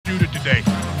today.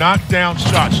 Knock down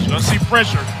shots. You're going to see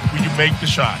pressure when you make the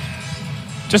shot.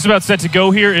 Just about set to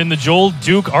go here in the Joel.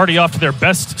 Duke already off to their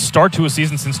best start to a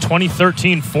season since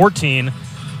 2013-14.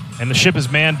 And the ship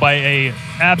is manned by a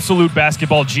absolute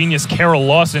basketball genius, Carol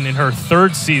Lawson, in her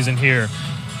third season here.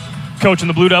 Coaching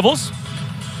the Blue Devils.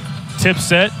 Tip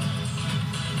set.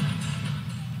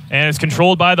 And it's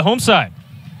controlled by the home side.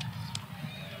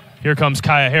 Here comes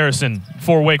Kaya Harrison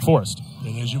for Wake Forest.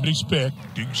 And as you would expect,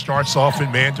 Duke starts off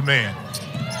in man-to-man.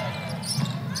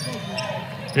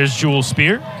 Here's Jewel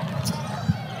Spear.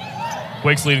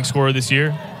 Wake's leading scorer this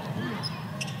year.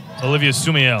 Olivia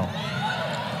Sumiel.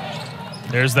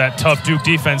 There's that tough Duke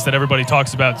defense that everybody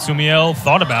talks about. Sumiel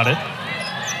thought about it.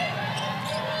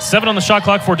 7 on the shot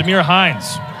clock for Demira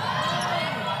Hines.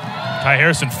 Kaya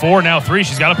Harrison, 4, now 3.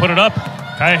 She's got to put it up.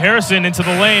 Kaya Harrison into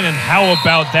the lane, and how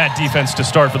about that defense to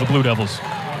start for the Blue Devils?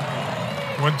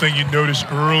 One thing you noticed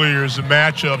earlier is the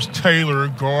matchups, Taylor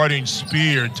guarding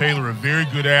Spear. Taylor, a very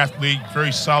good athlete,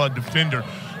 very solid defender.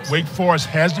 Wake Forest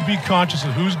has to be conscious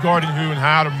of who's guarding who and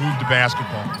how to move the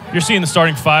basketball. You're seeing the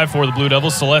starting 5 for the Blue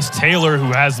Devils. Celeste Taylor,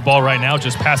 who has the ball right now,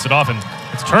 just passed it off, and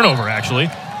it's a turnover, actually.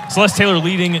 Celeste Taylor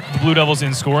leading the Blue Devils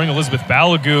in scoring. Elizabeth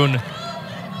Balogun,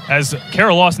 as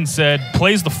Carol Lawson said,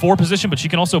 plays the 4 position, but she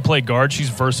can also play guard. She's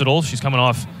versatile. She's coming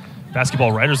off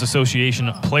Basketball Writers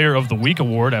Association Player of the Week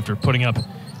award after putting up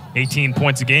 18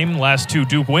 points a game. Last 2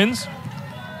 Duke wins.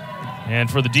 And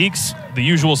for the Deacs, the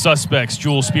usual suspects.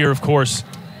 Jewel Spear, of course,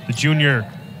 the junior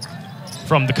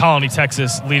from the Colony,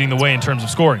 Texas, leading the way in terms of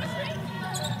scoring.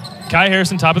 Kaya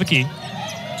Harrison, top of the key.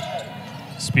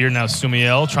 Spear now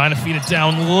Sumiel, trying to feed it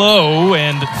down low,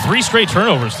 and 3 straight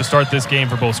turnovers to start this game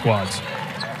for both squads.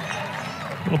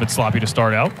 A little bit sloppy to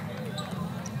start out.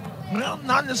 Well,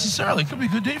 not necessarily. It could be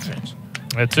good defense.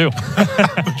 That too.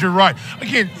 But you're right.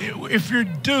 Again, if you're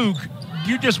Duke,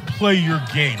 you just play your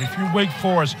game. If you're Wake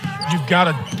Forest, you've got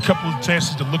a couple of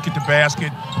chances to look at the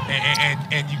basket,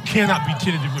 and you cannot be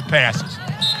tentative with passes.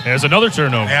 There's another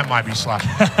turnover. That might be sloppy.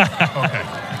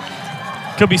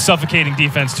 Okay. Could be suffocating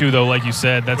defense too, though, like you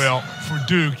said. Well, for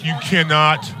Duke, you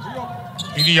cannot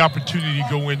any opportunity to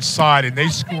go inside, and they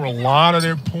score a lot of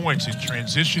their points in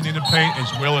transition in the paint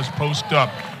as well as post up.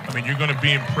 I mean, you're going to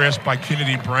be impressed by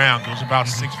Kennedy Brown. Goes about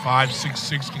 6'5",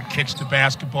 6'6", can catch the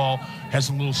basketball, has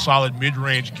a little solid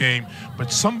mid-range game.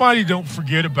 But somebody don't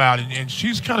forget about it, and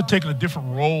she's kind of taken a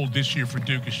different role this year for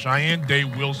Duke, is Cheyenne Day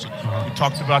Wilson. We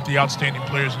talked about the outstanding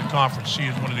players in the conference. She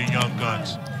is one of the young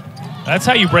guns. That's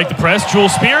how you break the press. Jewel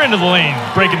Spear into the lane,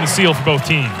 breaking the seal for both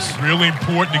teams. It's really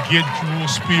important to get Jewel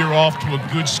Spear off to a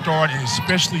good start, and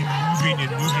especially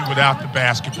moving without the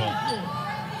basketball.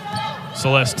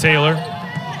 Celeste Taylor,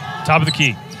 top of the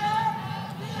key.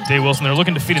 Day Wilson, they're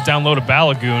looking to feed it down low to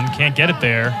Balogun. Can't get it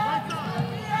there.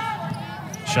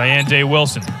 Cheyenne Day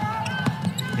Wilson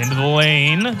into the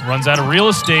lane, runs out of real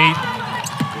estate.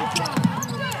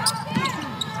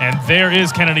 And there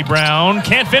is Kennedy Brown.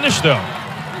 Can't finish, though.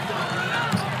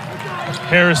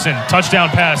 Harrison, touchdown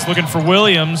pass, looking for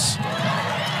Williams.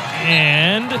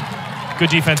 And good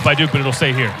defense by Duke, but it'll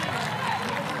stay here.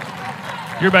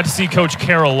 You're about to see Coach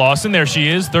Carol Lawson. There she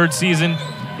is, 3rd season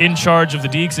in charge of the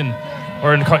Deacs,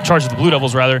 or in charge of the Blue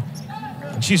Devils, rather.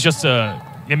 And she's just a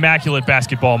immaculate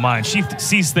basketball mind. She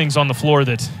sees things on the floor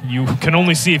that you can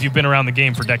only see if you've been around the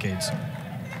game for decades.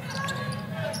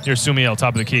 Here's Sumiel,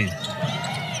 top of the key.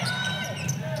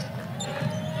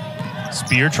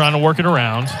 Spear trying to work it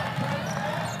around.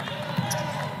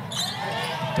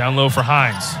 Down low for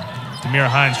Hines. Demira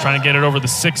Hines trying to get it over the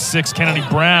 6'6" Kennedy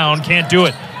Brown. Can't do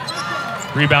it.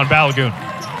 Rebound Balogun.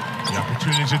 The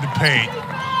opportunities in the paint.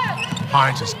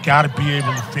 Hines has got to be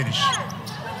able to finish.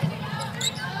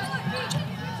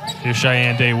 Here's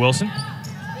Cheyenne Day Wilson.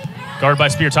 Guarded by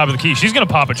Spear, top of the key. She's going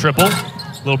to pop a triple.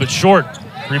 A little bit short.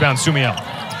 Rebound Sumiel.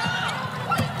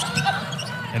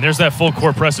 And there's that full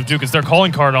court press of Duke. It's their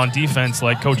calling card on defense,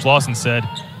 like Coach Lawson said.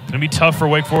 Going to be tough for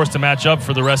Wake Forest to match up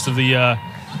for the rest of the,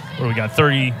 what do we got,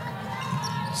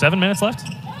 37 minutes left?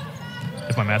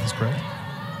 If my math is correct.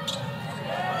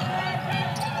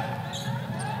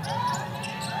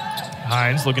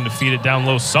 Hines looking to feed it down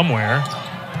low somewhere.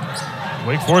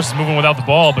 Wake Forest is moving without the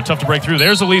ball, but tough to break through.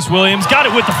 There's Elise Williams. Got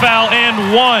it with the foul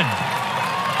and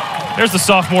 1. There's the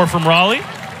sophomore from Raleigh.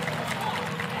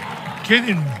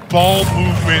 Getting ball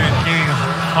movement and getting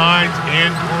Hines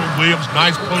and Williams.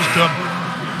 Nice post up.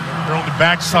 They're on the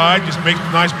backside, just making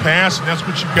a nice pass, and that's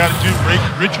what you've got to do.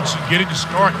 Reagan Richardson getting to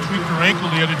start, tweaked her ankle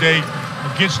the other day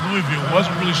against Louisville.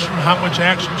 Wasn't really sure how much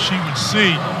action she would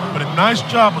see, but a nice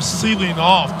job of sealing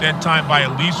off that time by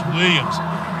Elise Williams.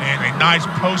 And a nice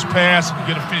post pass and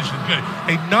get a finish. Good.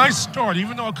 A nice start,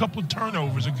 even though a couple of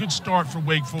turnovers, a good start for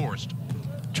Wake Forest.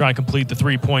 try and complete the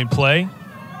three-point play.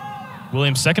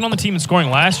 Williams second on the team in scoring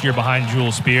last year behind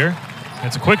Jules Spear. And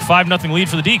it's a quick 5-0 lead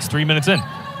for the Deacs, 3 minutes in.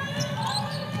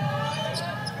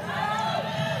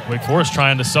 Wake Forest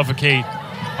trying to suffocate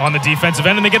on the defensive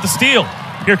end, and they get the steal.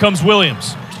 Here comes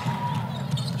Williams.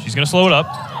 She's going to slow it up.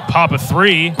 Pop a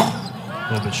three. A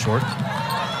little bit short.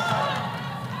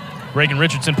 Reagan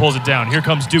Richardson pulls it down. Here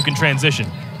comes Duke in transition.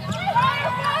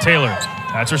 Taylor,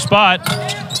 that's her spot.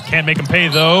 Can't make him pay,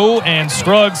 though, and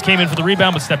Scruggs came in for the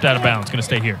rebound but stepped out of bounds. Going to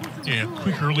stay here. Yeah,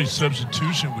 quick early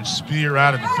substitution with Spear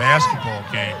out of the basketball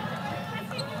game.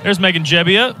 There's Megan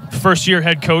Jebbia, first-year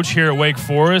head coach here at Wake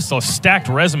Forest. A stacked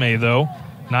resume, though.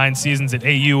 9 seasons at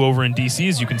AU over in D.C.,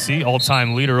 as you can see.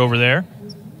 All-time leader over there.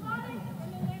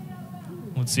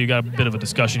 Let's see, you got a bit of a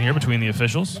discussion here between the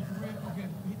officials.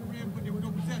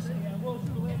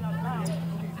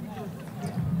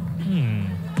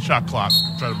 Shot clock.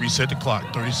 Try to reset the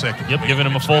clock. 30 seconds. Yep, giving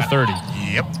him a full 30.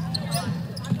 Yep.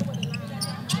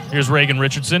 Here's Reagan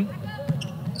Richardson.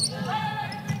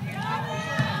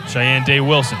 Cheyenne Day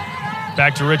Wilson.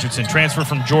 Back to Richardson. Transfer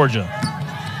from Georgia.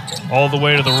 All the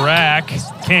way to the rack.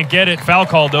 Can't get it. Foul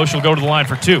called, though. She'll go to the line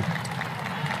for 2.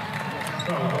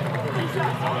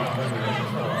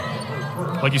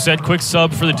 Like you said, quick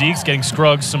sub for the Deacs, getting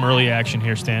Scruggs some early action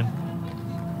here, Stan.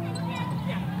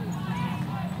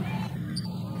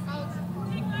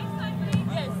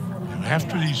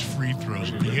 After these free throws,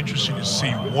 it'll be interesting to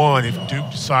see, one, if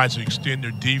Duke decides to extend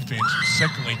their defense.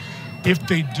 Secondly, if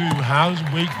they do, how does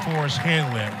Wake Forest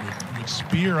handle that? With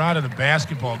Spear out of the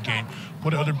basketball game,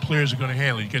 what other players are going to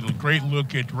handle it? You get a great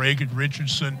look at Reagan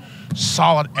Richardson,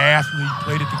 solid athlete,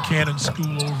 played at the Cannon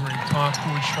School over in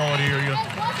Concord, Charlotte area,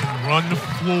 can run the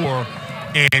floor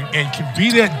and can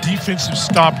be that defensive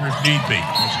stopper if need be.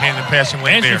 Just handling passing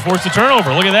lane there. And she forced a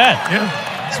turnover. Look at that.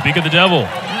 Yeah. Speak of the devil.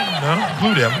 No,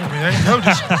 Blue Devil. I mean, I know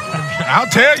just, I'll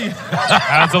tell you.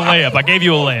 That's a layup. I gave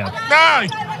you a layup. No.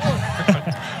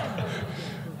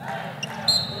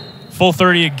 Full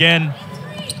 30 again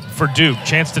for Duke.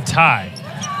 Chance to tie.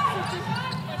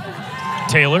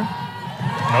 Taylor.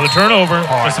 Another turnover.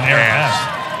 Hard Just an error pass.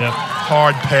 pass. Yep.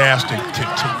 Hard pass to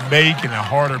make and a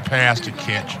harder pass to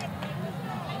catch.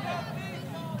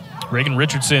 Reagan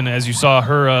Richardson, as you saw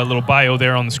her little bio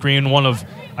there on the screen, one of,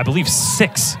 I believe,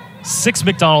 six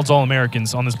McDonald's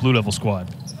All-Americans on this Blue Devil squad.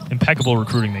 Impeccable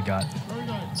recruiting they got.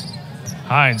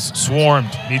 Hines swarmed,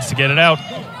 needs to get it out.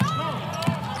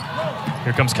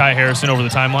 Here comes Kai Harrison over the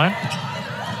timeline.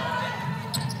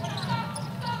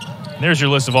 There's your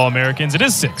list of All-Americans. It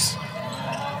is 6.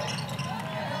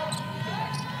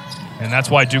 And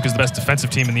that's why Duke is the best defensive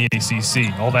team in the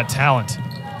ACC. All that talent.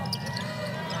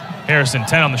 Harrison,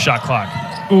 10 on the shot clock.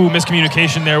 Ooh,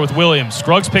 miscommunication there with Williams.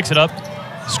 Scruggs picks it up.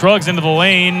 Scruggs into the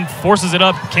lane, forces it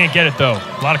up, can't get it though.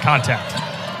 A lot of contact.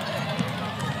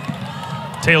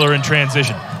 Taylor in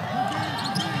transition.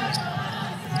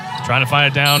 Trying to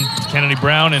find it down to Kennedy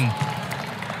Brown, and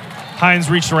Hines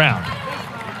reached around.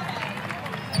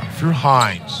 If you're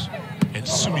Hines and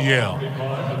Sumiel, you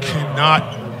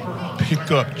cannot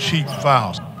pick up cheap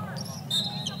fouls.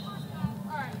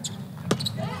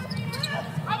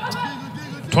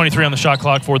 .23 on the shot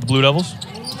clock for the Blue Devils.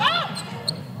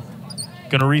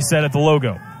 Going to reset at the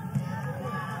logo.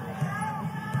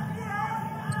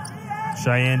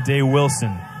 Cheyenne Day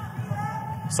Wilson,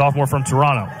 sophomore from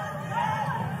Toronto.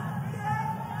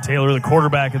 Taylor, the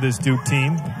quarterback of this Duke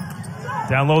team.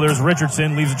 Down low, there's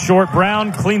Richardson, leaves it short.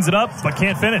 Brown cleans it up, but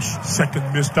can't finish.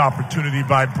 Second missed opportunity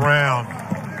by Brown.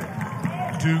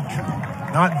 Duke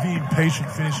not being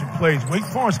patient, finishing plays. Wake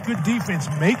Forest, good defense,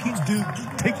 making Duke,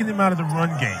 taking them out of the run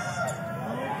game.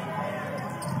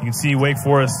 You can see Wake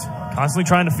Forest constantly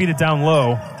trying to feed it down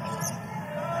low,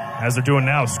 as they're doing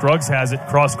now. Scruggs has it,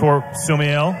 cross-court,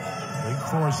 Sumiel. Wake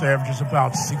Forest averages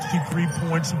about 63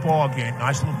 points a ball game.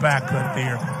 Nice little back cut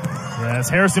there. Yeah, it's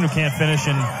Harrison who can't finish,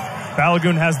 and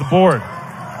Balogun has the board.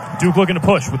 Duke looking to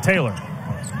push with Taylor.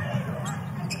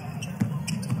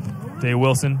 Day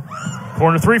Wilson.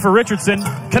 Corner 3 for Richardson.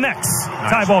 Connects.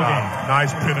 Tie ball game.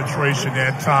 Nice penetration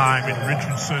that time, and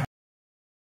Richardson.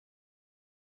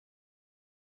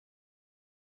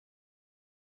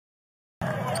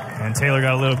 And Taylor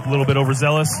got a little bit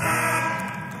overzealous.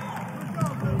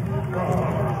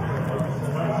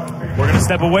 We're going to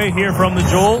step away here from the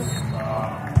Joel.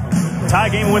 Tie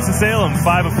game in Winston-Salem,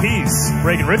 5 apiece.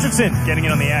 Reagan Richardson getting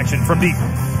in on the action from deep.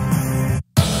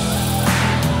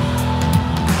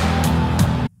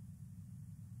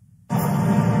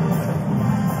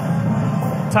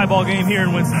 Tie ball game here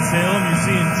in Winston-Salem. You're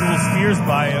seeing Jules Spear's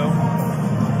bio.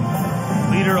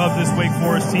 Leader of this Wake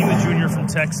Forest team, the junior from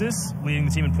Texas, leading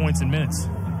the team in points and minutes.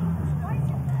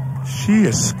 She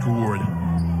has scored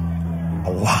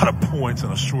a lot of points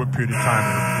in a short period of time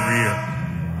in her career.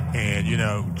 And, you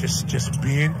know, just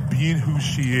being who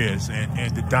she is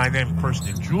and the dynamic person.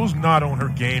 And Jewel's not on her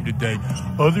game today.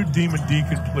 Other Demon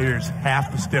Deacon players have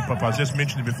to step up. I was just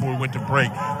mentioning before we went to break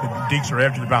that the Deacs are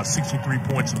averaging about 63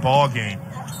 points a ball game.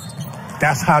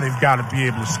 That's how they've got to be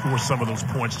able to score some of those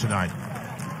points tonight.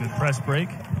 Good press break.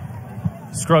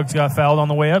 Scruggs got fouled on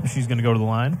the way up. She's going to go to the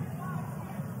line.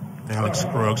 Alex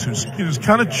Scruggs, who's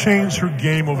kind of changed her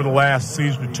game over the last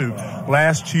season or two.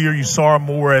 Last year, you saw her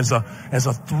more as a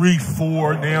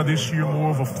 3-4. Now this year, more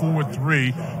of a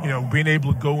 4-3. You know, being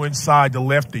able to go inside the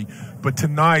lefty. But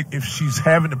tonight, if she's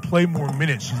having to play more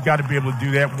minutes, she's got to be able to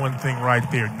do that one thing right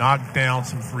there: knock down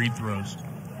some free throws.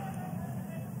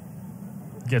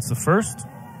 Gets the first.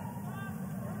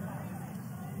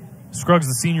 Scruggs,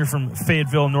 the senior from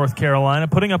Fayetteville, North Carolina,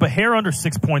 putting up a hair under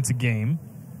 6 points a game.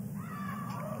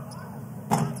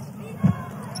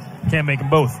 Can't make them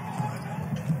both.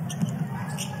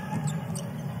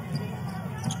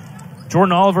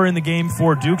 Jordan Oliver in the game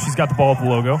for Duke. She's got the ball with the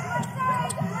logo.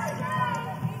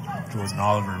 Jordan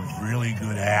Oliver, really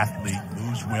good athlete,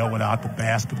 moves well without the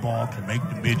basketball, can make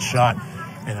the mid shot,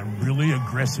 and a really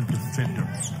aggressive defender.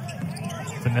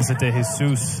 Vanessa De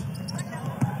Jesus.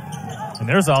 And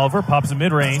there's Oliver, pops a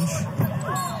mid-range.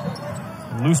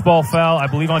 Loose ball foul, I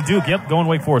believe, on Duke. Yep, going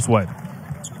Wake Forest way.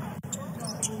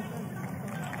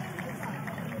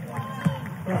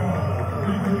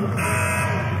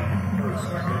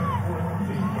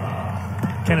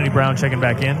 Kennedy Brown checking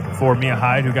back in for Mia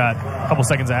Hyde, who got a couple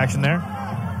seconds of action there.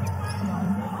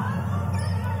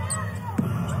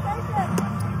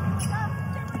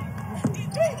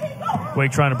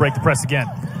 Wake trying to break the press again.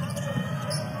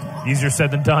 Easier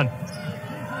said than done.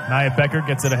 Nia Becker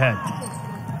gets it ahead.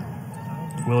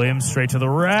 Williams straight to the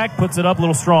rack, puts it up a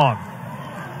little strong.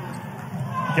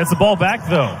 Gets the ball back,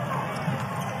 though.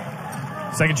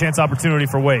 Second chance opportunity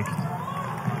for Wake.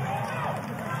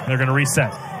 They're going to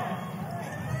reset.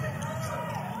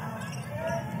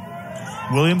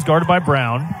 Williams guarded by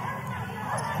Brown.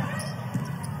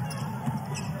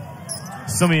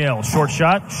 Sumiel, short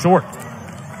shot, short.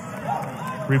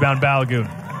 Rebound Balogun.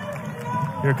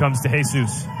 Here comes De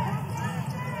Jesus.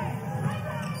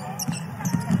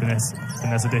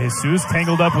 Vanessa De Jesus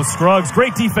tangled up with Scruggs.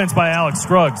 Great defense by Alex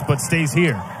Scruggs, but stays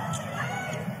here.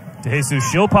 De Jesus,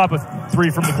 she'll pop a three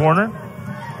from the corner.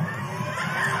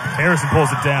 Harrison pulls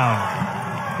it down.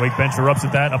 Wake bench erupts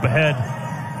at that. Up ahead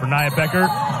for Nia Becker.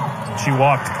 She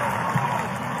walked.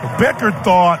 Well, Becker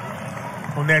thought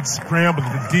on that scramble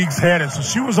that the Deacs had it, so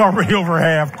she was already over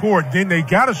half court. Then they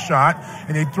got a shot,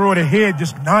 and they throw it ahead,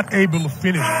 just not able to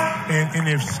finish. And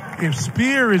if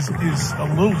Spear is a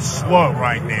little slow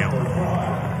right now,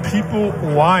 people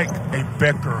like a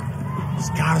Becker has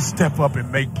got to step up and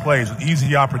make plays. An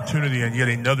easy opportunity, and yet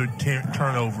another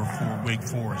turnover for Wake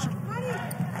Forest.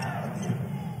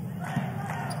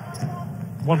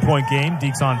 1 point game,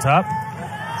 Deacs on top.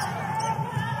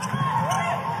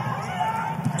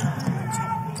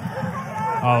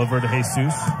 Oliver to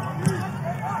Jesus.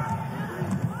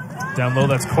 Down low,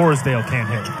 that's Corsdale, can't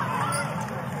hit.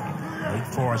 Wake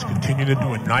Forest continue to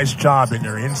do a nice job in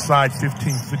their inside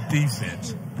 15-foot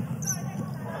defense.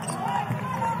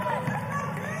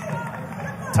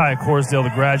 Taya Corsdale, the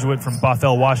graduate from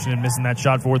Bothell, Washington, missing that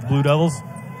shot for the Blue Devils.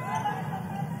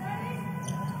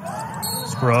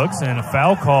 Scruggs, and a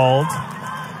foul called.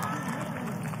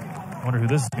 I wonder who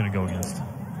this is going to go against.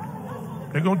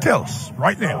 They're going to tell us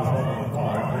right now.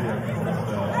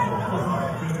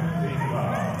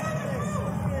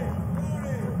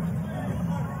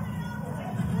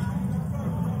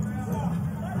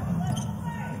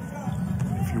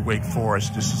 If you're Wake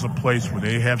Forest, this is a place where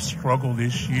they have struggled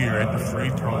this year at the free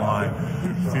throw line.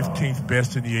 15th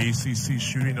best in the ACC,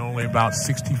 shooting only about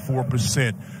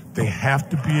 64%. They have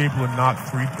to be able to knock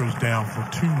free throws down for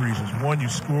two reasons. One, you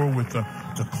score with the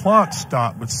clock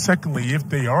stop, but secondly, if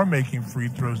they are making free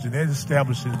throws, then that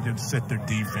establishes them to set their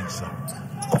defense up.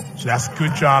 So that's a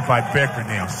good job by Becker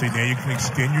now. See, now you can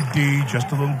extend your D just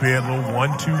a little bit, a little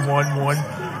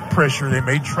 1-2-1-1 pressure. They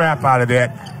may trap out of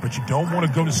that, but you don't want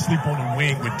to go to sleep on the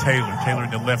wing with Taylor. Taylor in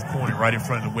the left corner right in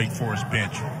front of the Wake Forest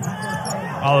bench.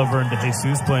 Oliver and De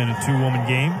Jesus playing a two-woman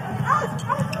game.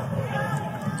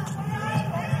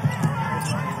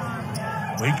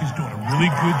 Wake is doing a really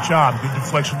good job. Good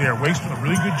deflection there. Wake's doing a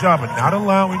really good job of not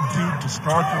allowing Duke to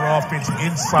start their offense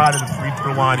inside of the free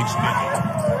throw line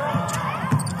extended.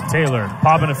 Taylor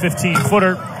popping a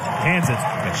 15-footer, hands it.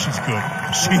 Yeah, she's good.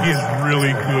 She is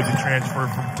really good to transfer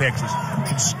from Texas.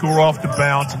 Can score off the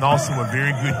bounce and also a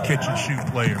very good catch-and-shoot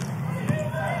player.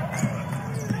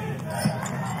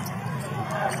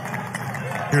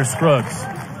 Here's Scruggs.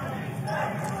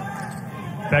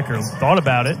 Becker thought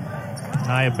about it.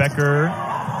 Naya Becker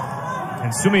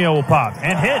and Sumio will pop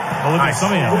and hit. Olivia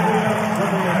Sumio.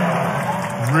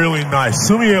 Really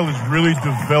nice. Sumio has really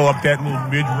developed that little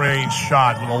mid-range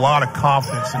shot with a lot of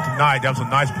confidence. And tonight, that was a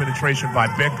nice penetration by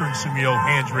Becker and Sumio,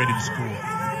 hands ready to score.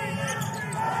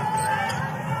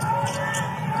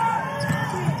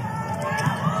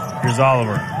 Here's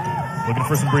Oliver, looking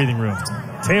for some breathing room.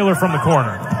 Taylor from the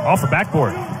corner, off the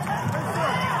backboard.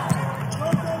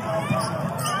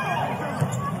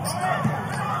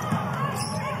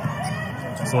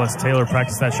 Celeste Taylor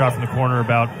practiced that shot from the corner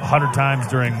about 100 times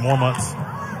during warm-ups.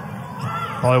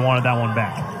 Probably wanted that one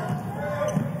back.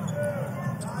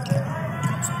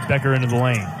 Becker into the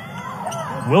lane.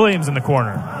 Williams in the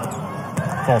corner.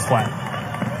 Falls flat.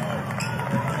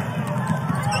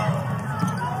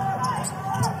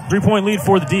 3-point lead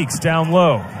for the Deacs, down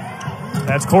low.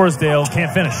 That's Corsdale,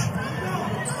 can't finish.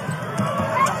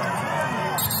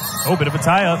 Oh, bit of a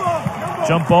tie-up.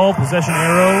 Jump ball, possession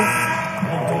arrow.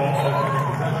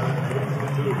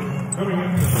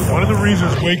 One of the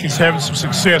reasons Wake is having some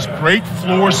success, great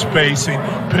floor spacing,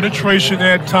 penetration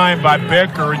that time by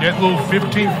Becker, and that little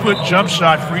 15-foot jump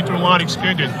shot, free throw line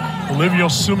extended. Olivia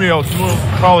Sumio doing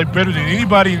probably better than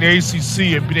anybody in the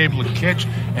ACC and being able to catch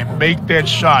and make that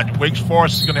shot. Wake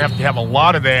Forest is going to have a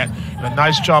lot of that, and a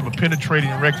nice job of penetrating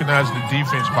and recognizing the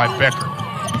defense by Becker.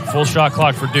 Full shot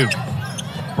clock for Duke.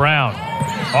 Brown,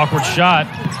 awkward shot.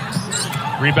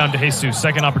 Rebound to Jesus,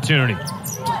 second opportunity.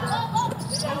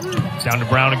 Down to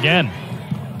Brown again.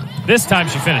 This time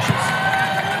she finishes.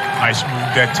 Nice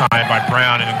move that time by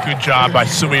Brown, and a good job by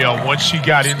Sumio once she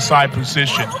got inside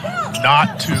position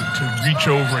not to reach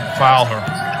over and foul her.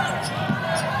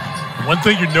 One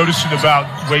thing you're noticing about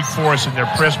Wake Forest and their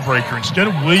press breaker, instead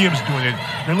of Williams doing it,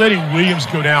 they're letting Williams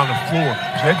go down the floor.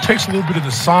 So that takes a little bit of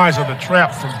the size of the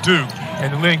trap from Duke,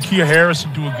 and they're letting Kia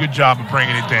Harrison do a good job of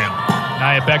bringing it down.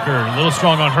 Naya Becker, a little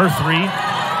strong on her three.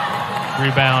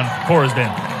 Rebound, Corsden.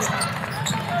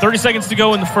 30 seconds to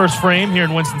go in the first frame here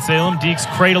in Winston-Salem. Deacs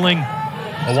cradling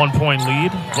a 1-point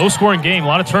lead. Low-scoring game, a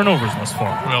lot of turnovers thus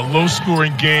far. Well,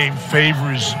 low-scoring game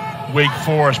favors Wake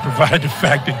Forest, provided the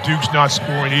fact that Duke's not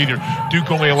scoring either.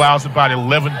 Duke only allows about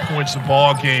 11 points a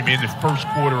ball game in the first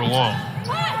quarter alone.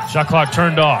 Shot clock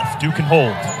turned off. Duke can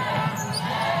hold.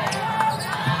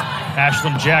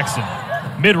 Ashlyn Jackson,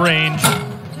 mid-range,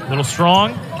 a little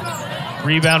strong.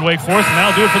 Rebound Wake Forest, and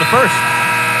that'll do it for the first.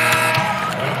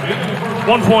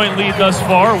 1-point lead thus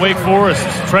far. Wake Forest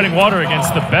treading water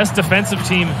against the best defensive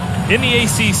team in the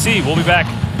ACC. We'll be back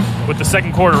with the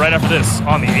second quarter right after this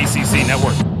on the ACC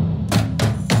Network.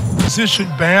 Position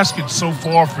basket so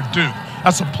far for Duke.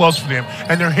 That's a plus for them.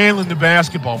 And they're handling the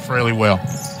basketball fairly well.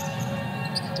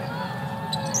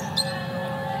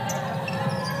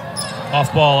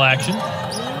 Off-ball action.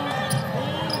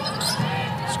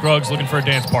 Scruggs looking for a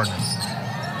dance partner.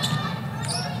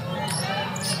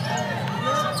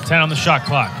 10 on the shot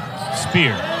clock.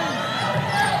 Spear.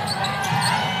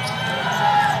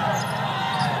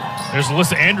 There's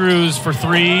Alyssa Andrews for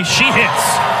three. She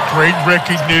hits. Great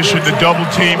recognition. The double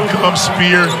team comes.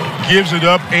 Spear gives it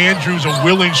up. Andrews, a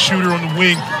willing shooter on the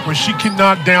wing where she can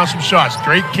knock down some shots.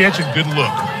 Great catch and good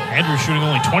look. Andrews shooting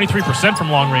only 23%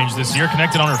 from long range this year.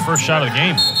 Connected on her first shot of the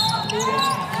game.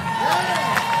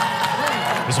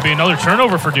 This will be another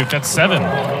turnover for Duke. That's 7.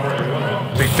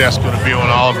 I think that's going to be on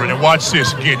Oliver. And watch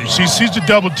this again. She sees the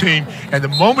double team, and the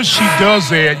moment she does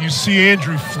that, you see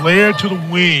Andrew flare to the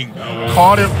wing,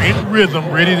 caught him in rhythm,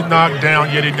 ready to knock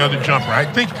down yet another jumper. I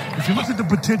think if you look at the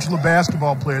potential of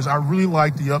basketball players, I really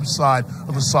like the upside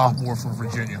of a sophomore from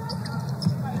Virginia.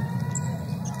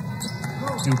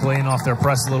 Duke laying off their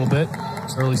press a little bit.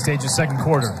 Early stages, second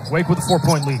quarter. Wake with a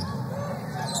 4-point lead.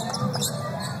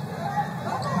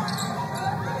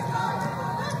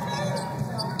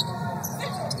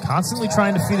 Constantly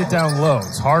trying to feed it down low.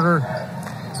 It's harder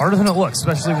than it looks,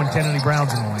 especially when Kennedy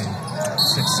Brown's in the lane.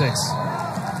 6'6".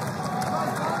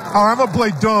 All right, I'm going to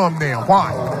play dumb now.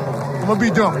 Why? I'm going to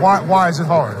be dumb. Why is it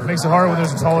hard? It makes it harder when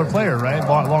there's a taller player, right?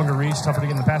 Longer reach, tougher to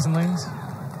get in the passing lanes?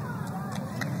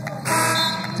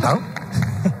 No.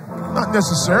 Not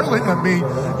necessarily. I mean,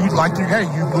 you'd like to, hey,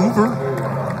 you move her.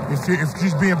 If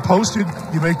she's being posted,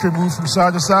 you make her move from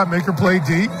side to side, make her play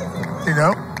deep. You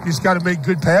know, you just got to make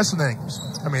good passing angles.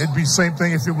 I mean, it'd be the same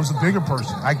thing if it was a bigger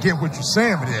person. I get what you're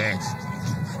saying, but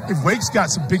if Wake's got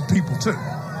some big people, too.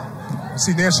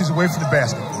 See, now she's away from the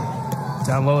basket.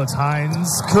 Down low, it's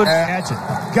Hines. Could catch it.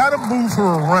 Got to move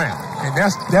her around, and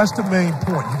that's the main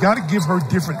point. You got to give her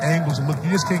different angles and look.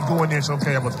 You just can't go in there and say,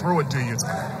 okay, I'm going to throw it to you.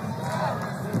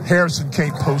 Harrison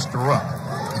can't post her up.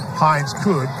 Hines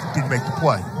could, didn't make the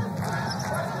play.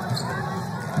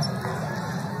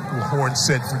 little horn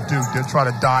set for Duke. They'll try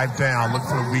to dive down, look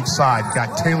for the weak side. You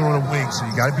got Taylor on the wing, so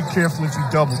you got to be careful if you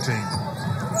double team.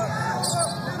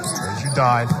 There's your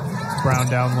dive. Brown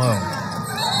down low.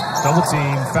 Double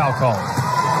team, foul call.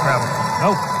 Travel.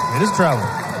 Nope, it is travel.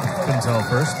 Couldn't tell at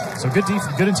first. So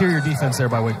good interior defense there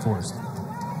by Wake Forest.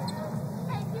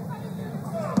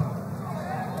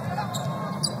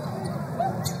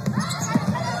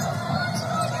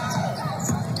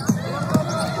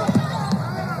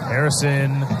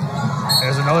 Harrison,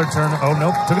 there's another turn. Oh,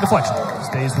 nope, took a deflection.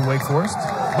 Stays with Wake Forest.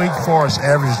 Wake Forest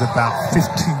averaged about 15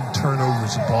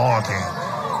 turnovers a ball game.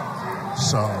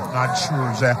 So not sure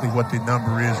exactly what the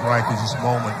number is right at this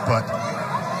moment, but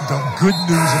the good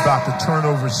news about the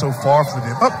turnovers so far for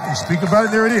them. Oh, you speak about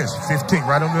it, there it is. 15,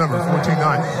 right on the number,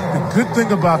 14-9. The good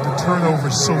thing about the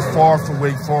turnovers so far for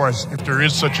Wake Forest, if there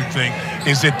is such a thing,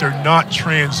 is that they're not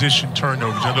transition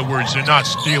turnovers. In other words, they're not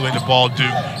stealing the ball, Duke,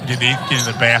 and then getting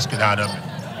the basket out of it.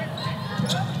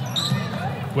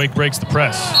 Wake breaks the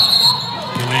press.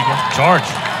 Illegal. Charge.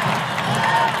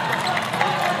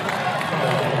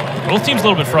 Both teams a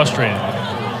little bit frustrated.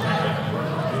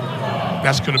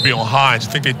 That's going to be on Hines.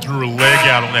 I think they threw a leg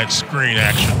out on that screen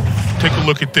action. Take a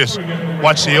look at this.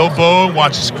 Watch the elbow,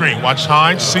 watch the screen. Watch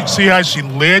Hines. See how she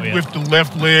led with the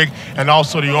left leg and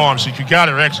also the arm. So you got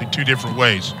her actually two different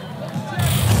ways.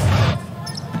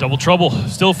 Double trouble.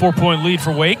 Still a 4-point lead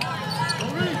for Wake.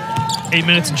 8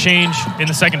 minutes and change in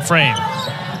the second frame.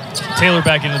 Taylor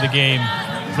back into the game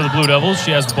for the Blue Devils.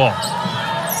 She has the ball.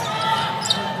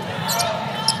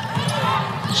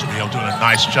 Jamil doing a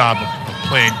nice job of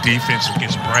playing defense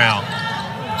against Brown.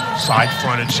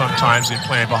 Side-fronted sometimes, they're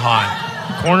playing behind.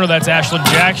 Corner, that's Ashlyn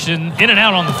Jackson. In and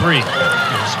out on the three.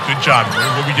 Yes, good job.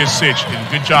 What we just said, she did a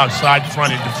good job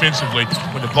side-fronted defensively.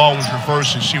 When the ball was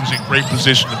reversed, and she was in great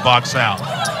position to box out.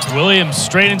 Williams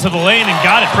straight into the lane and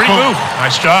got it. Pretty move.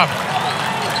 Nice job.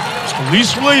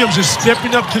 Elise Williams is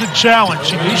stepping up to the challenge.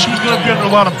 She knew she was going to be under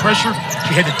a lot of pressure.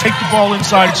 She had to take the ball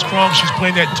inside strong. She's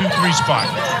playing that 2-3 spot.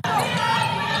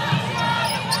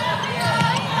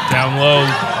 Down low,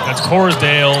 that's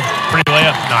Corsdale. Pretty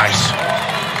layup. Nice.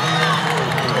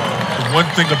 The one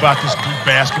thing about this Duke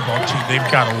basketball team,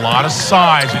 they've got a lot of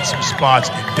size in some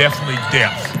spots and definitely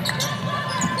depth.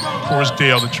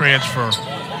 Corsdale, the transfer.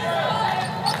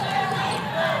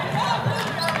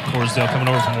 Corsdale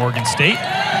coming over from Oregon State.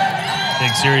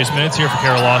 Big serious minutes here for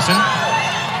Kara Lawson.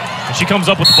 And she comes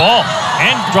up with the ball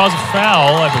and draws a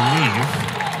foul, I believe.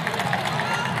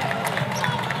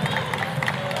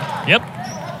 Yep.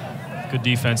 Good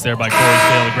defense there by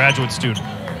Corsdale, the graduate student.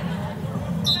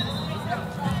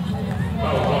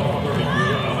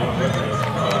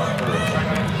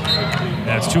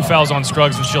 That's 2 fouls on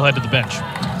Scruggs, and she'll head to the bench.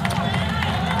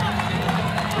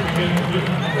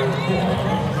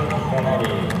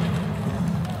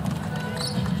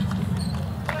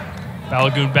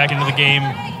 Balogun back into the game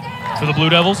for the Blue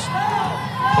Devils.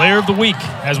 Player of the week,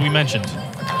 as we mentioned.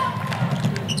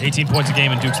 18 points a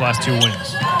game in Duke's last 2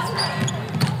 wins.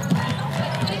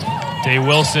 Day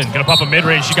Wilson gonna pop a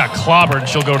mid-range. She got clobbered, and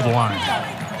she'll go to the line.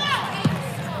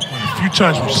 A few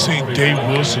times we've seen Day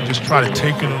Wilson just try to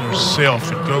take it on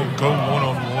herself and go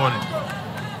one-on-one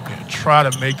and try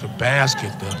to make a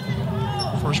basket. The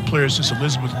first player since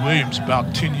Elizabeth Williams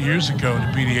about 10 years ago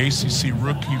to be the ACC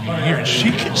Rookie of the Year. And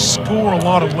she can score a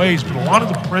lot of ways, but a lot of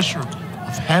the pressure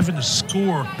of having to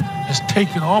score has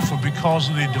taken off her because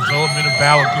of the development of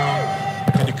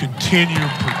Balogun and the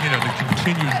continued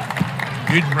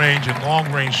mid-range and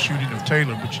long-range shooting of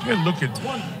Taylor. But you got to look at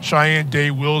Cheyenne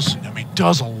Day Wilson. I mean,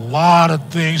 does a lot of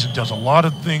things and does a lot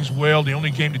of things well. The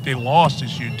only game that they lost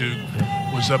this year, Duke,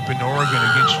 was up in Oregon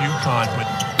against UConn.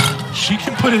 But she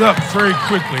can put it up very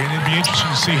quickly, and it'd be interesting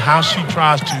to see how she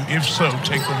tries to, if so,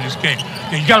 take over this game.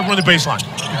 Now, you got to run the baseline.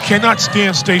 You cannot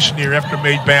stand stationary after a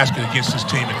made basket against this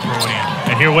team and throw it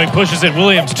in. And here Wake pushes it.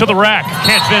 Williams to the rack.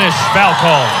 Can't finish. Foul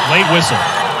call. Late whistle.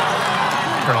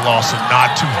 Colonel Lawson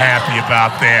not too happy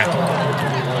about that.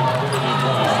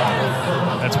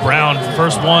 That's Brown,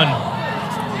 first one.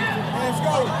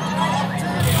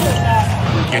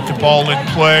 Get the ball in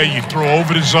play. You throw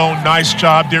over the zone. Nice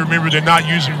job there. Remember, they're not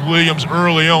using Williams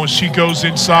early on. She goes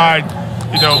inside.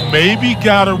 Maybe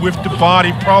got her with the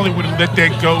body. Probably would have let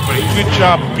that go, but a good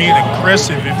job of being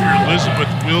aggressive if you're Elizabeth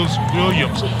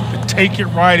Williams to take it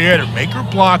right at her. Make her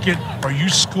block it, or you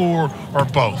score, or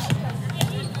both.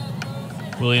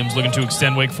 Williams looking to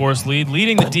extend Wake Forest lead,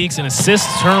 leading the Deacs in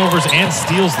assists, turnovers, and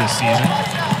steals this season.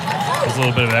 Does a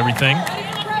little bit of everything.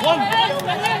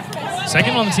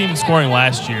 Second on the team in scoring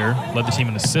last year. Led the team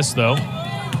in assists, though.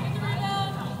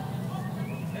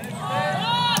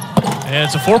 And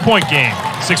it's a 4-point game.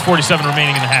 6:47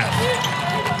 remaining in the half.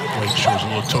 Wake shows a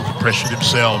little token pressure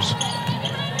themselves.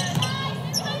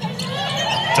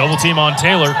 Double team on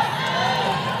Taylor.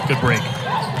 Good break.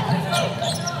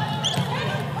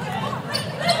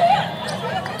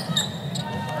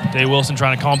 Day Wilson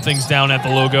trying to calm things down at the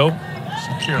logo.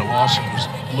 Kara Lawson was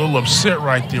a little upset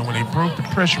right there when they broke the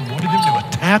pressure. Wanted them to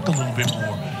attack a little bit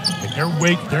more. And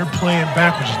they're playing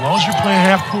backwards. As long as you're playing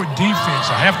half-court defense,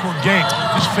 a half-court game,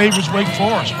 this favors Wake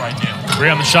Forest right now.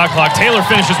 3 on the shot clock. Taylor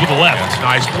finishes with the left. That's a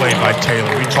nice play by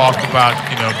Taylor. We talked about,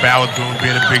 Balogun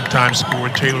being a big-time scorer.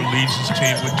 Taylor leads his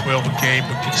team with 12 a game,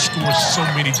 but can score so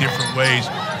many different ways.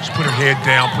 Just put her head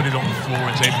down, put it on the floor,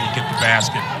 and is able to get the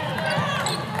basket.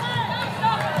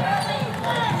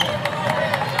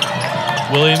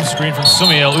 Williams, screen from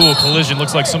Sumiel. Ooh, a collision.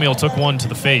 Looks like Sumiel took one to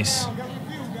the face.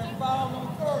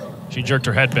 She jerked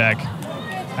her head back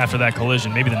after that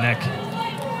collision, maybe the neck.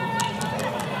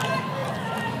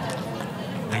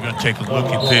 They're going to take a look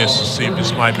at this to see if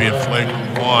this might be a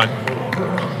flagrant one.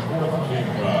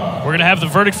 We're going to have the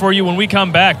verdict for you when we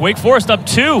come back. Wake Forest up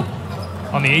 2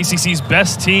 on the ACC's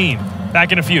best team.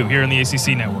 Back in a few here on the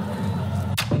ACC Network.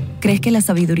 ¿Crees que la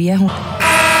sabiduría es un...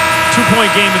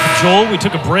 2-point game at the Joel. We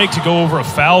took a break to go over a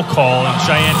foul call, and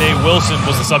Cheyenne Day Wilson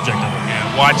was the subject of it.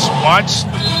 Yeah, watch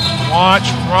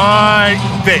right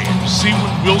there. See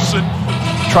when Wilson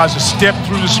tries to step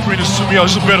through the screen of Sumiel.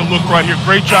 This is a better look right here.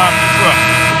 Great job in the front.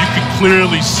 You can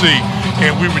clearly see.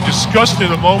 And we were discussing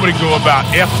it a moment ago about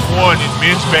F1 in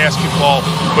men's basketball,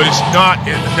 but it's not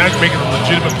making a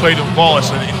legitimate play to the ball. It's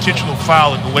an intentional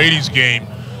foul in the ladies' game.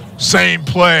 Same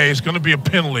play. It's going to be a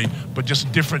penalty, but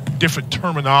just different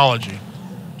terminology.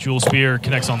 Jewel Spear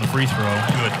connects on the free throw.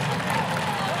 Good.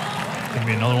 Going to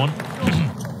be another one.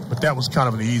 But that was kind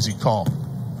of an easy call.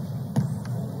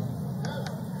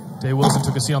 Day Wilson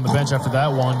took a seat on the bench after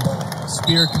that one.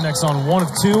 Spear connects on 1 of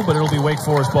 2, but it'll be Wake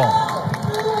Forest ball.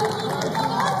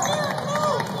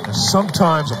 And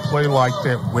sometimes a play like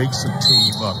that wakes a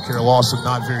team up. Kara Lawson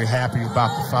not very happy about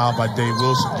the foul by Day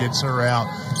Wilson, gets her out.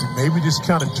 And maybe this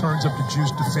kind of turns up the juice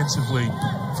defensively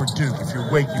for Duke. If you're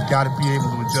Wake, you've got to be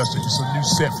able to adjust it. It's a new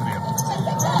set for them.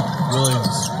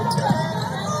 Williams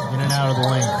in and out of the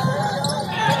lane.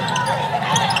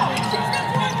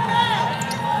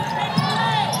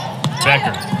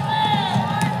 Becker.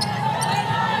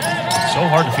 So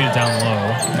hard to feed it down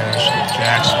low. Ashley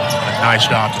Jackson, a nice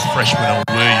job, the freshman on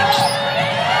Williams.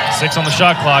 6 on the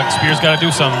shot clock. Spears got to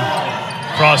do something.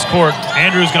 Cross court.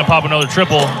 Andrews going to pop another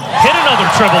triple. Hit another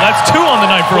triple. That's 2 on the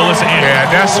night for Alyssa Andrews.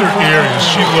 Yeah, that's her area.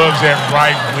 She loves that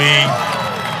right wing,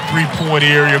 3-point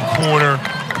area, corner,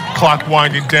 clock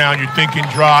winding down. You're thinking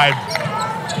drive.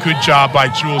 Good job by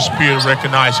Jewel Spear to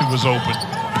recognize who was open.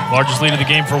 Largest lead of the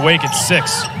game for Wake at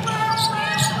 6.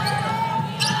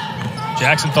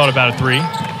 Jackson thought about a 3.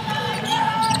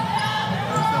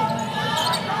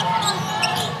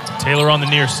 Taylor on the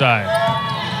near side.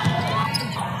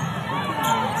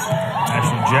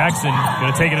 Ashley Jackson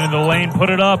going to take it into the lane, put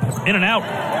it up, in and out.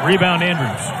 Rebound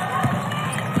Andrews.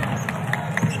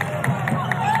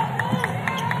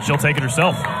 She'll take it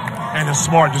herself. And a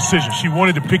smart decision. She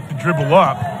wanted to pick the dribble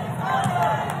up.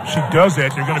 She does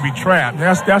that, they're going to be trapped.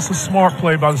 That's a smart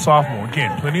play by the sophomore.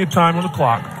 Again, plenty of time on the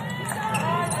clock.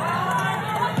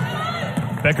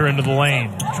 Becker into the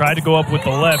lane. Tried to go up with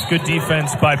the left. Good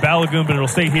defense by Balogun, but it'll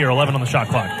stay here. 11 on the shot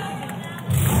clock.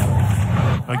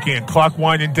 Again, clock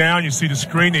winding down. You see the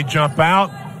screen. They jump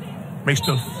out. Makes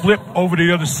the flip over to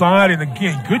the other side. And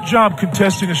again, good job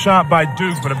contesting the shot by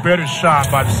Duke, but a better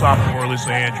shot by the sophomore, Alyssa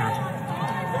Andrews.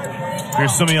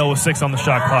 Here's Sumiel with 6 on the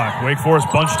shot clock. Wake Forest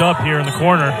bunched up here in the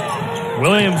corner.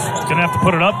 Williams going to have to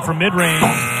put it up from mid-range.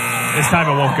 This time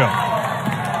it won't go.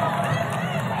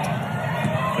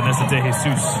 Vanessa De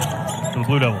Jesus for the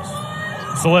Blue Devils.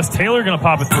 Celeste Taylor going to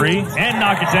pop a 3 and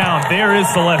knock it down. There is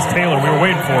Celeste Taylor we were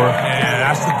waiting for. Yeah,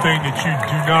 that's the thing that you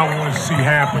do not want to see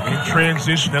happen. In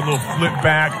transition, that little flip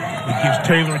back, it gives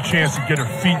Taylor a chance to get her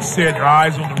feet set, her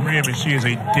eyes on the rim, and she is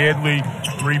a deadly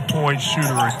 3-point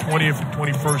shooter, her 20th and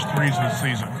 21st threes of the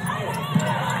season.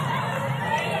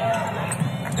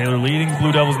 Taylor leading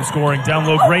Blue Devils in scoring. Down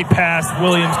low, great pass.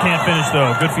 Williams can't finish,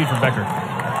 though. Good feed from Becker.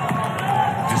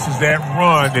 This is that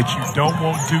run that you don't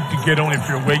want Duke to get on if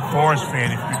you're a Wake Forest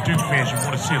fan. If you're Duke fans, you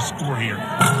want to see a score here.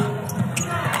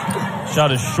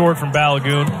 Shot is short from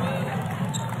Balogun.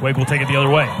 Wake will take it the other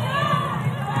way.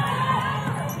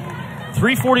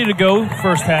 3:40 to go,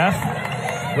 first half.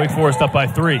 Wake Forest up by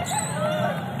 3.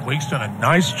 Wake's done a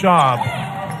nice job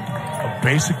of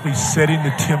basically setting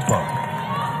the tempo.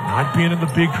 Not being in the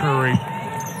big hurry.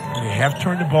 When they have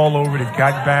turned the ball over, they've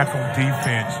gotten back on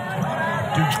defense.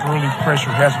 Duke's early pressure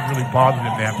hasn't really bothered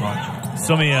him that much.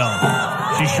 Sumiel,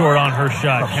 she's short on her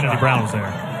shot. Kennedy Brown was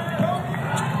there.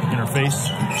 in her face.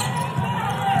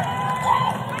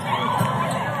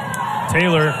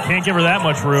 Taylor can't give her that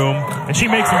much room, and she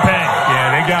makes them pay.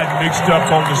 Yeah, they got mixed up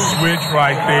on the switch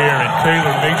right there, and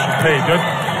Taylor makes them pay.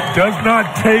 Does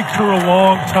not take her a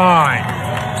long time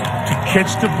to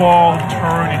catch the ball,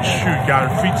 turn, and shoot.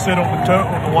 Got her feet set on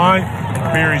the line,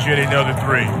 and buries yet another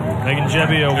three. Megan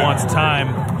Gebbia wants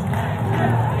time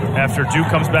after Duke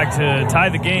comes back to tie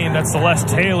the game. That's Celeste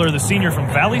Taylor, the senior from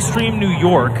Valley Stream, New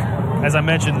York. As I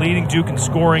mentioned, leading Duke in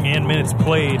scoring and minutes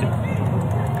played.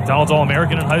 McDonald's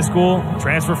All-American in high school,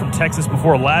 transfer from Texas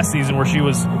before last season where she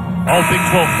was all Big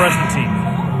 12 freshman team.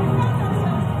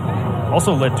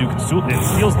 Also led Duke in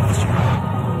steals last year.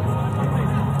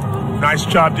 Nice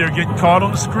job there getting caught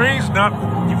on the screens. Now,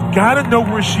 you've got to know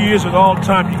where she is at all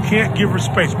times. You can't give her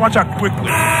space. Watch how quickly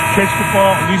catch the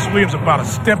ball. Elise Williams about a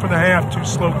step and a half too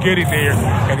slow getting there.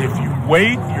 And if you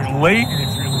wait, you're late. And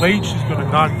if you're late, she's going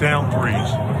to knock down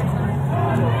threes.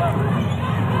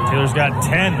 Taylor's got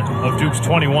 10 of Duke's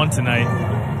 21 tonight.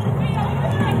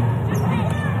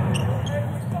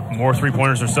 More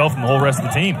three-pointers herself than the whole rest of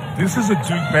the team. This is a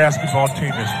Duke basketball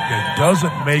team that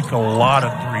doesn't make a lot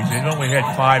of threes. They've only had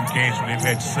 5 games when they've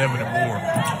had 7 or more.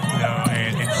 You know,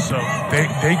 and so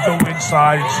they go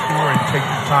inside and score and take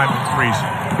the time in threes.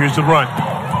 Here's the run.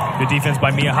 Good defense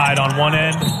by Mia Hyde on one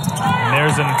end. And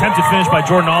there's an attempted finish by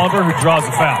Jordan Oliver, who draws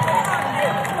the foul.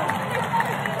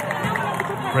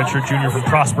 Redshirt junior from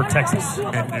Prosper, Texas.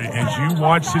 And as you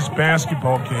watch this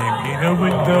basketball game, even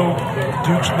though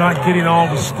Duke's not getting all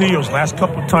the steals, last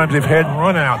couple of times they've had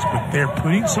runouts, but they're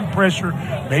putting some pressure,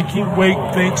 making Wake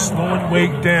think, slowing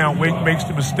Wake down. Wake makes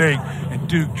the mistake, and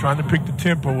Duke trying to pick the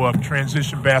tempo up,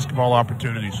 transition basketball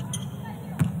opportunities.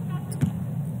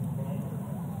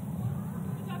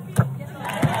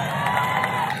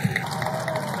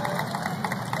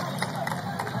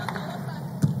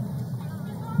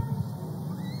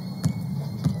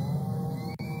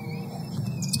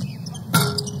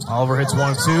 Oliver hits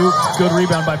 1-2. Good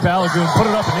rebound by Balogun. Put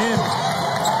it up and in.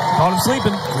 Caught him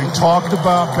sleeping. We talked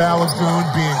about Balogun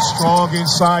being strong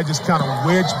inside, just kind of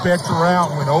wedged Becker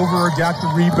out, went over her, got the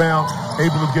rebound,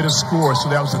 able to get a score. So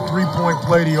that was a three-point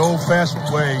play the old-fashioned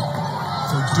way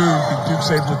for Duke, and Duke's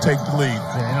able to take the lead.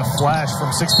 Yeah, in a flash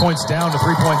from 6 points down to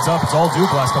 3 points up. It's all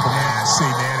Duke last couple of minutes. Yeah,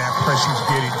 see, man, that pressure's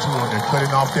getting to her. They're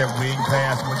cutting off that wing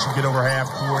pass once you get over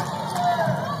half court.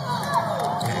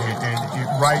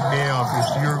 Right now,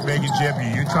 if you're Megan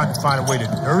Gebbia, you're trying to find a way to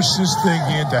nurse this thing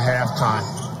into halftime.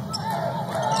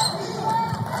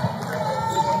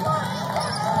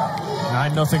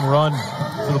 9-0 run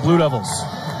for the Blue Devils.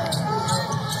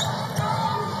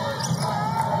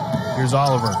 Here's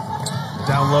Oliver.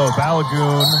 Down low,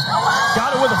 Balogun.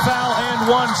 Got it with a foul and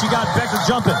one. She got Becker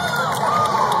jumping.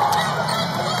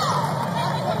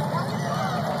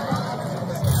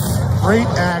 Great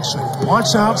action.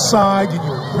 Watch outside, and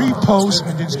you repost,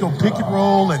 and then just go pick and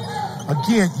roll. And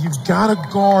again, you've got to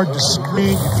guard the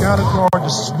screen, you've got to guard the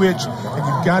switch, and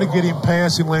you've got to get in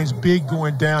passing lanes. Big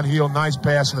going downhill, nice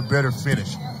pass, and a better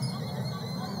finish.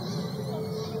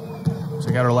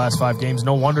 Check out her last 5 games.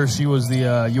 No wonder she was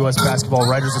the U.S. Basketball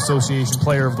Writers Association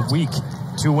Player of the Week.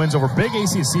 2 wins over big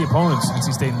ACC opponents,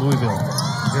 NC State and Louisville.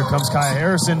 Here comes Kaya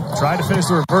Harrison. Tried to finish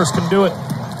the reverse, couldn't do it.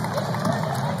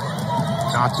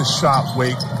 Not the shot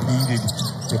Wake needed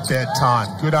at that time.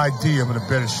 Good idea, but a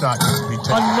better shot needs to be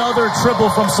taken. Another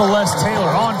triple from Celeste Taylor,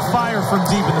 on fire from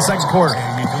deep in the second quarter.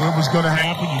 And you knew it was going to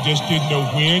happen. You just didn't know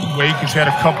when. Wake has had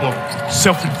a couple of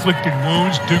self-inflicted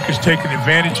wounds. Duke has taken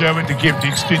advantage of it to give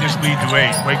the extended lead to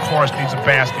 8. Wake Forest needs a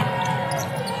basket.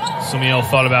 Sumiel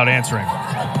thought about answering.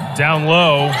 Down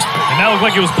low, and that looked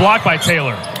like it was blocked by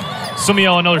Taylor.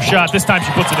 Sumiel another shot. This time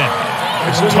she puts it in.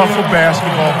 As tougher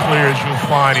basketball players you'll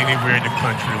find anywhere in the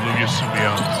country, Olivia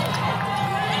Sumiel.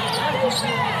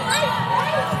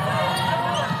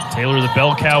 Taylor, the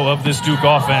bell cow of this Duke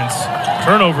offense.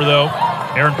 Turnover, though.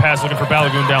 Aaron pass looking for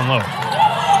Balogun down low.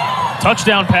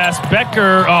 Touchdown pass.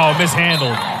 Becker, oh,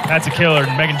 mishandled. That's a killer,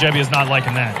 and Megan Gebbia is not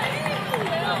liking that.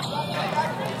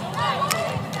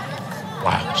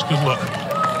 Wow, it's a good look.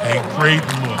 A great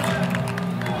look.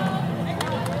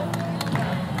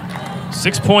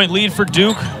 6-point lead for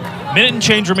Duke. Minute and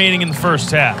change remaining in the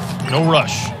first half. No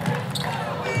rush.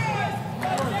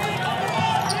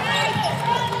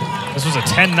 This was a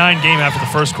 10-9 game after the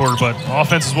first quarter, but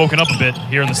offense has woken up a bit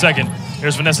here in the second.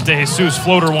 Here's Vanessa De Jesus.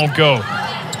 Floater won't go.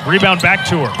 Rebound back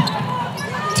to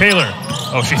her. Taylor.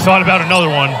 Oh, she thought about another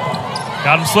one.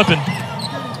 Got him slipping.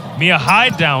 Mia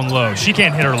Hyde down low. She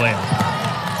can't hit her layup.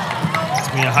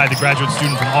 It's Mia Hyde, the graduate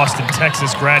student from Austin,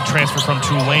 Texas. Grad transfer from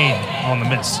Tulane on the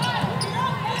miss.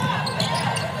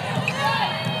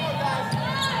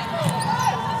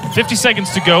 50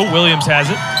 seconds to go. Williams has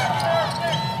it.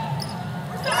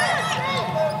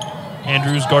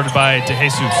 Andrews guarded by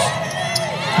DeJesus.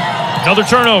 Another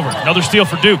turnover. Another steal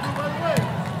for Duke.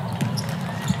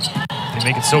 They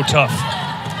make it so tough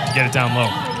to get it down low.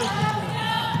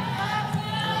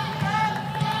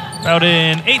 About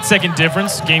an 8-second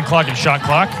difference, game clock and shot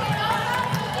clock.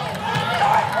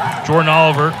 Jordan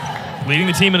Oliver leading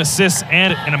the team in assists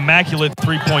and an immaculate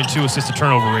 3.2 assist to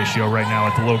turnover ratio right now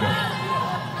at the logo.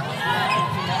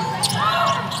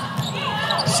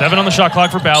 7 on the shot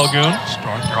clock for Balogun.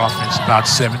 Start their offense about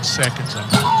 7 seconds on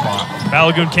the clock.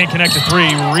 Balogun can't connect to 3.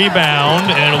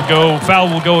 Rebound, and it'll go. Foul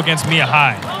will go against Mia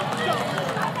Hyde.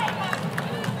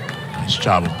 Nice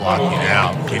job of blocking it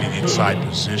out, getting inside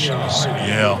position with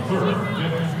Sumiel. Go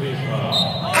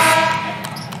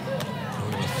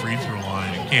to the free throw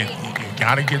line. Again, you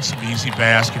got to get some easy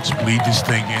baskets, bleed this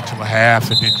thing into the half,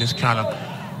 and then just kind of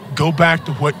go back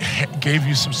to what gave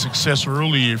you some success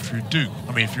earlier if you're Duke.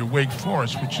 I mean, if you're Wake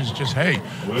Forest, which is just, hey,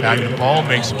 value the ball,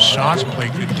 make some shots, play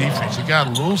good defense. It got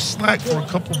a little slack for a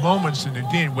couple moments, and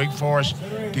then Wake Forest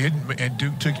did, and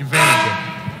Duke took advantage of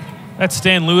it. That's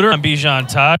Stan Luter. I'm Bijan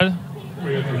Todd.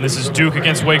 And this is Duke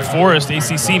against Wake Forest,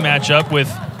 ACC matchup with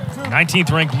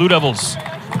 19th ranked Blue Devils.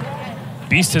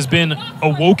 Beast has been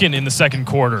awoken in the second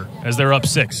quarter as they're up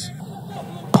 6.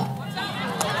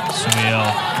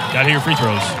 Sumiel, got here free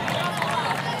throws.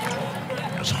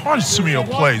 As hard as Sumiel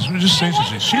plays, we're just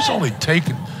interesting. She's only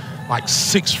taken like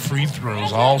 6 free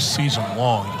throws all season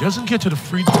long. He doesn't get to the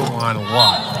free throw line a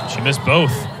lot. She missed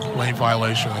both. Lane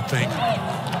violation, I think.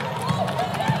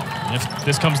 If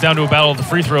this comes down to a battle of the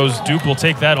free throws, Duke will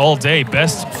take that all day.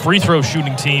 Best free throw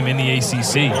shooting team in the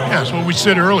ACC. Yeah, that's what we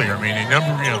said earlier. I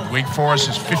mean, Wake Forest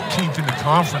is 15th in the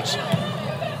conference,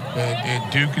 and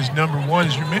Duke is #1,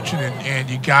 as you mentioned, and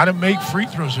you got to make free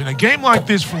throws. In a game like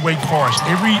this for Wake Forest,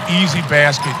 every easy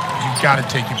basket, you've got to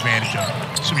take advantage of.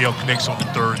 Sumiel connects on the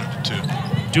 3rd of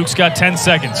the 2. Duke's got 10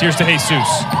 seconds. Here's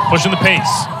DeJesus, pushing the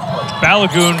pace.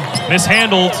 Balogun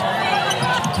mishandled.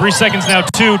 3 seconds now,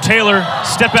 2. Taylor,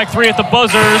 step back 3 at the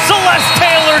buzzer. Celeste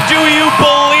Taylor, do you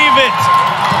believe it?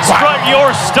 Strut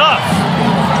your stuff.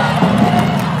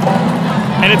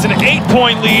 And it's an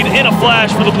 8-point lead in a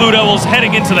flash for the Blue Devils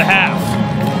heading into the half.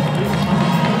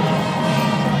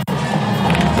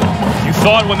 You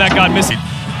thought when that got missing.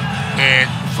 And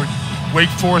for Wake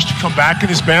Forest to come back in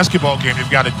this basketball game,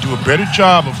 they've got to do a better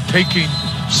job of taking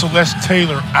Celeste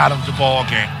Taylor out of the ball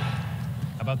game.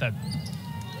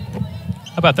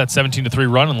 How about that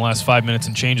 17-3 run in the last 5 minutes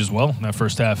and change as well in that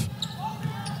first half?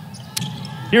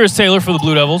 Here is Taylor for the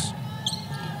Blue Devils.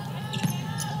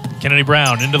 Kennedy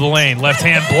Brown into the lane, left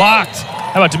hand blocked.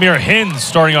 How about Demira Hins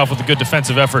starting off with a good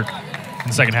defensive effort in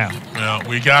the second half? Well,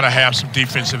 we got to have some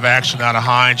defensive action out of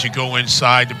Hines. You go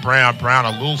inside to Brown. Brown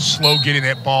a little slow getting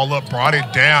that ball up, brought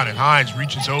it down, and Hines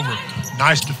reaches over.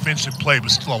 Nice defensive play,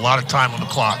 but still a lot of time on the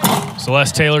clock.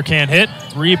 Celeste Taylor can't hit.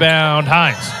 Rebound,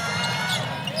 Hines.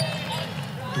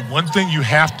 The one thing you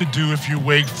have to do if you're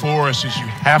Wake Forest is you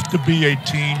have to be a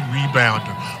team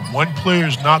rebounder. One player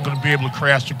is not going to be able to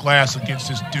crash the glass against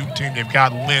this Duke team. They've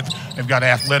got length. They've got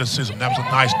athleticism. That was a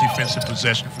nice defensive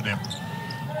possession for them.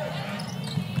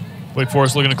 Wake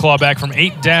Forest looking to claw back from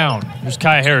 8 down. Here's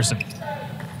Kaya Harrison.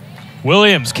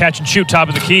 Williams, catch and shoot, top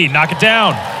of the key. Knock it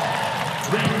down.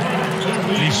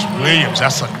 Reese Williams,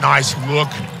 that's a nice look.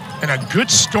 And a good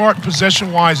start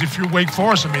possession-wise if you're Wake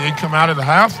Forest. I mean, they come out of the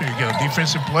half, and you get a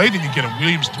defensive play, then you get a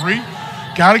Williams 3.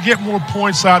 Got to get more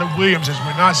points out of Williams, as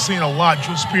we're not seeing a lot.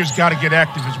 Jewel Spears got to get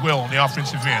active as well on the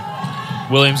offensive end.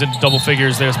 Williams in double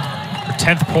figures. There's her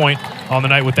 10th point on the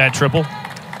night with that triple.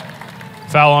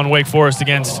 Foul on Wake Forest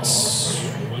against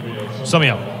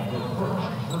Sumiel.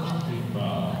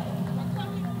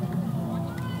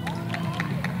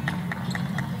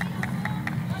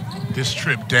 This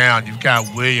trip down, you've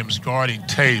got Williams guarding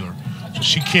Taylor. So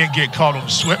she can't get caught on the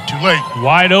sweat too late.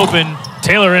 Wide open.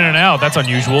 Taylor in and out. That's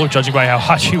unusual, judging by how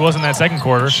hot she was in that second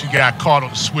quarter. She got caught on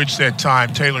the switch that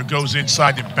time. Taylor goes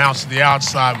inside and bounces to the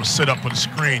outside, was set up with a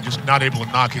screen, just not able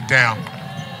to knock it down.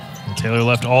 And Taylor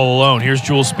left all alone. Here's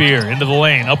Jewel Spear into the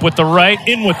lane. Up with the right,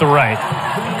 in with the right.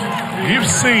 We've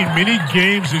seen many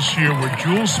games this year where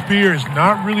Jewel Spear has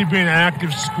not really been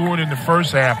active scoring in the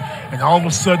first half, and all of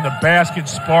a sudden the basket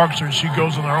sparks her and she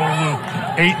goes on her own little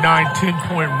 8, 9,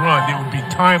 10-point run. It would be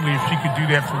timely if she could do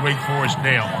that for Wake Forest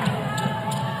now.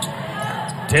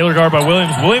 Taylor guard by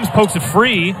Williams. Williams pokes it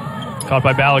free. Caught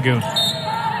by Balogun.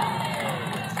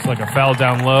 It's like a foul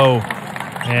down low,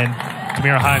 and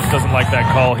Demira Hines doesn't like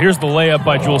that call. Here's the layup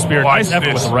by Jewel Spear. Nice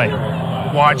effort with the right.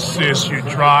 Watch this. You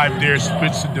drive there,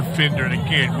 splits the defender. And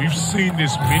again, we've seen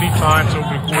this many times over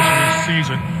the course of this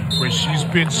season where she's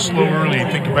been slow early.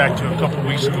 Think back to a couple of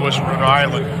weeks ago at Rhode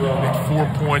Island, at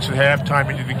 4 points at halftime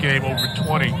into the game, over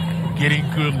 20, getting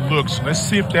good looks. Let's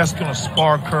see if that's going to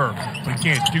spark her. But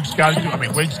again, Wake's got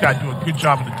to do a good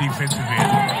job on the defensive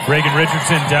end. Reagan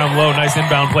Richardson down low. Nice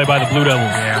inbound play by the Blue Devils.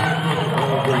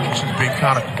 Yeah. Richardson's been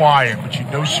kind of quiet, but you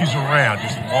know she's around.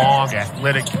 Just long,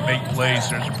 athletic, can make plays.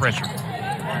 There's the pressure.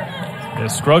 Yeah,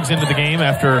 Scruggs into the game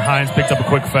after Hines picked up a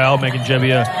quick foul. Megan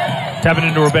Jebbia tapping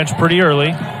into her bench pretty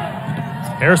early.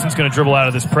 Harrison's going to dribble out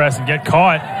of this press and get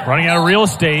caught running out of real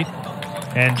estate.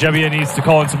 And Jebbia needs to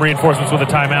call in some reinforcements with a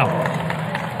timeout.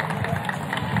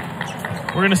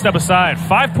 We're going to step aside.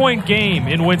 5-point game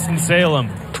in Winston-Salem.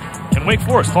 Can Wake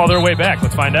Forest claw their way back?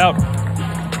 Let's find out.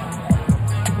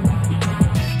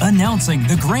 Announcing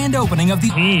the grand opening of the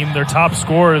team, their top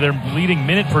scorer, their leading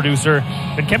minute producer,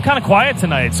 been kept kind of quiet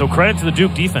tonight, so credit to the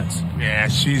Duke defense. Yeah,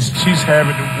 she's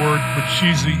having to work, but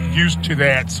she's used to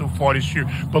that so far this year.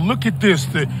 But look at this.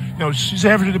 She's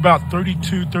averaging about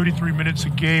 32, 33 minutes a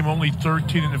game, only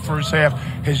 13 in the first half,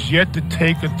 has yet to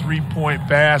take a three-point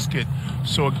basket.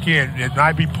 So, again, it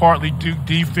might be partly Duke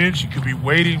defense. She could be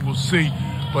waiting. We'll see.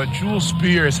 But Jewel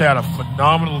Spear has had a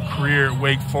phenomenal career at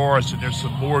Wake Forest, and there's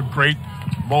some more great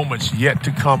moments yet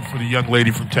to come for the young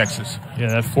lady from Texas. Yeah,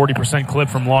 that 40% clip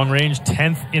from long range,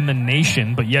 10th in the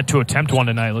nation, but yet to attempt one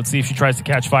tonight. Let's see if she tries to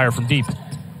catch fire from deep.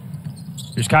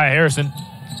 Here's Kaya Harrison.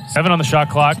 7 on the shot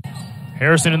clock.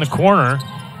 Harrison in the corner.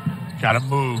 Got to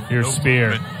move. Here's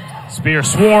Spear. Spear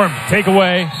swarm,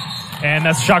 takeaway, and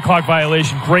that's a shot clock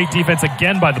violation. Great defense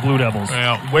again by the Blue Devils.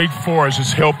 Well, Wake Forest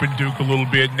is helping Duke a little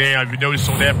bit now. If you notice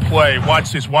on that play,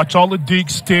 watch this. Watch all the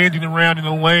Deacs standing around in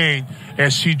the lane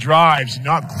as she drives,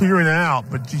 not clearing out,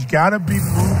 but she's got to be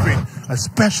moving,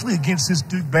 especially against this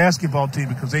Duke basketball team,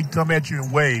 because they come at you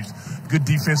in waves. Good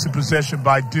defensive possession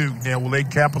by Duke. Now, will they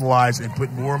capitalize and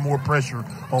put more and more pressure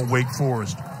on Wake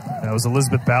Forest? That was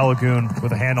Elizabeth Balogun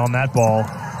with a hand on that ball.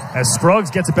 As Scruggs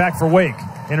gets it back for Wake,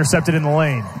 intercepted in the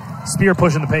lane. Spear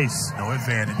pushing the pace. No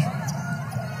advantage.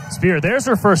 Spear, there's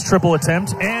her first triple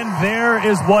attempt, and there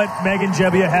is what Megan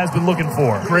Jebbia has been looking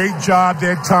for. Great job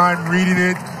that time reading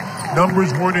it.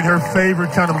 Numbers weren't in her favor,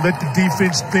 kind of let the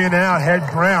defense thin out. Had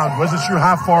Brown. Wasn't sure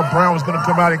how far Brown was going to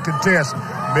come out and contest.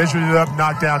 Measured it up,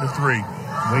 knocked down to 3.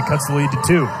 Wake cuts the lead to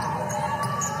 2.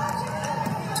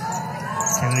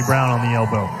 Kennedy Brown on the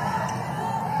elbow.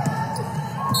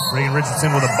 Reagan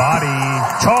Richardson with a body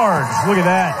charge. Look at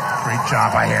that. Great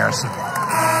job by Harrison.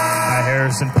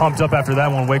 Harrison pumped up after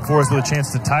that one. Wake Forest with a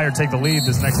chance to tie or take the lead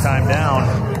this next time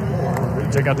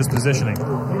down. Check out this positioning.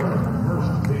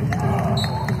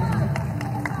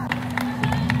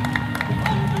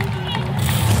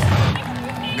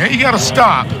 Now you got to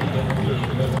stop.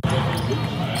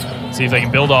 See if they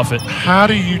can build off it. How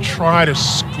do you try to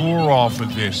score off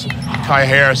of this? Kai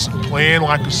Harrison playing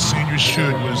like a senior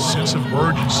should with a sense of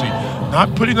urgency.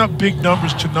 Not putting up big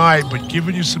numbers tonight, but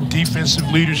giving you some defensive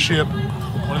leadership.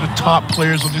 One of the top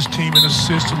players on this team in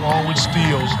assists along with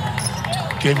steals.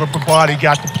 Gave up her body,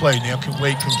 got the play. Now can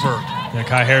Wake convert. Yeah,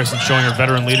 Kai Harrison showing her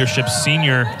veteran leadership,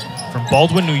 senior from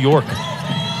Baldwin, New York.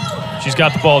 She's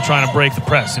got the ball trying to break the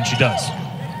press, and she does.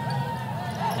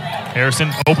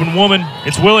 Harrison, open woman.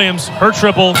 It's Williams. Her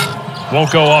triple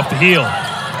won't go off the heel.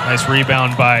 Nice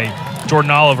rebound by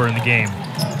Jordan Oliver in the game.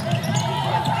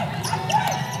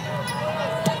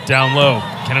 Down low,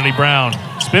 Kennedy Brown.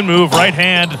 Spin move, right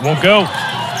hand, won't go.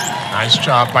 Nice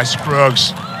job by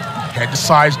Scruggs. Had the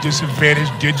size disadvantage,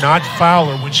 did not foul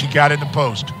her when she got in the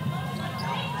post.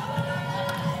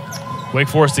 Wake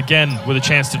Forest again with a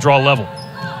chance to draw level.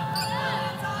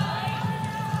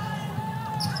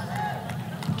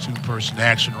 Two-person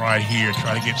action right here.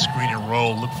 Try to get screen and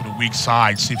roll. Look for the weak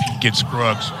side. See if you can get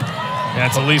Scruggs. Yeah,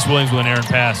 it's Elise Williams with an errant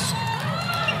pass.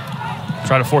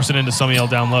 Try to force it into Samiel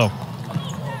down low.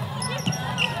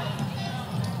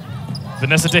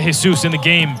 Vanessa De Jesus in the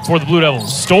game for the Blue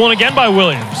Devils. Stolen again by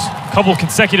Williams. A couple of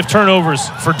consecutive turnovers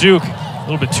for Duke. A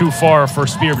little bit too far for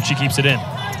Spear, but she keeps it in.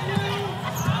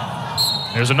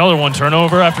 There's another one,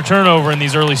 turnover after turnover in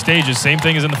these early stages. Same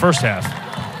thing as in the first half.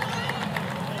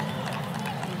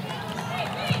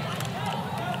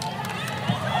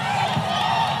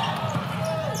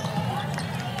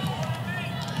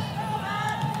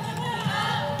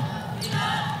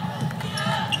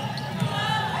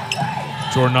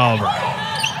 Jordan Oliver.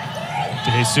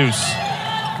 De Jesus.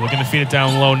 Looking to feed it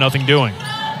down low, nothing doing.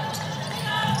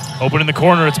 Open in the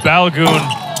corner, it's Balogun.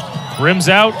 Rims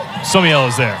out, Samiel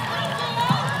is there.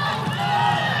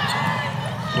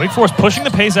 Wake Forest pushing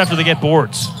the pace after they get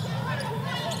boards.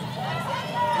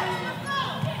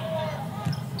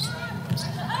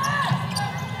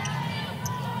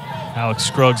 Alex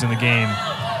Scruggs in the game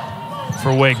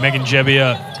for Wake. Megan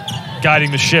Jebbia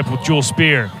guiding the ship with Jewel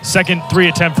Spear. Second three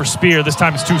attempt for Spear. This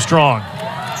time it's too strong.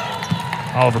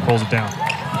 Oliver pulls it down.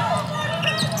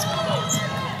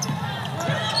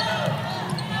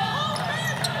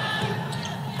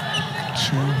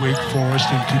 Two Wake Forest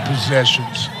empty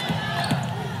possessions.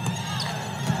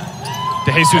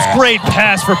 DeJesus, great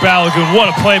pass for Balogun. What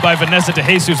a play by Vanessa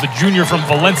DeJesus, the junior from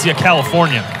Valencia,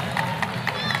 California.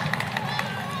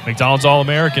 McDonald's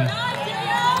All-American.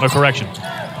 No, correction.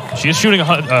 She is shooting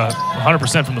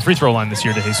 100% from the free throw line this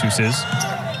year, DeJesus is.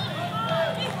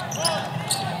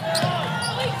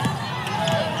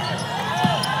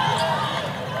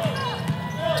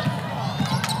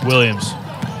 Williams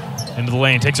into the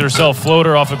lane, takes it herself,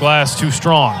 floater off the glass, too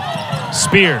strong.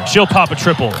 Spear, she'll pop a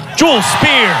triple. Jewel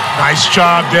Spear! Nice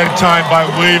job that time by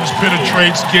Williams,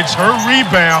 penetrates, gets her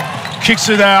rebound, kicks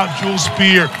it out, Jewel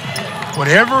Spear.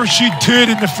 Whatever she did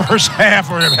in the first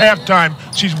half or at halftime,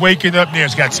 she's waking up now.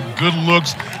 She's got some good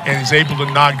looks and is able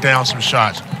to knock down some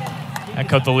shots. That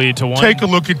cut the lead to 1. Take a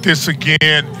look at this again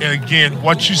and again.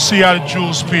 What you see out of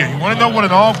Jewel Spear. You want to know what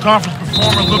an all-conference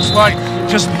performer looks like?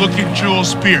 Just look at Jewel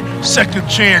Spear. Second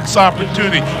chance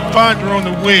opportunity. Find her on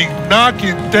the wing.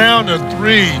 Knocking down a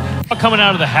three. Coming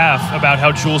out of the half about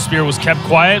how Jewel Spear was kept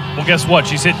quiet. Well, guess what?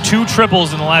 She's hit 2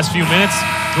 triples in the last few minutes,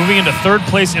 moving into 3rd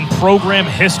place in program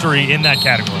history in that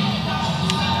category.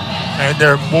 And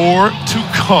there are more to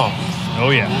come.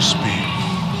 Oh, yeah. Jewel Spear.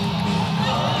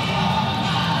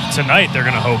 Tonight, they're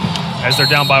going to hope, as they're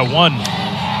down by 1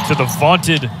 to the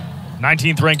vaunted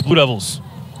 19th ranked Blue Devils.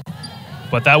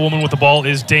 But that woman with the ball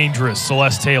is dangerous,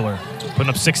 Celeste Taylor, putting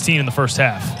up 16 in the first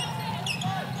half.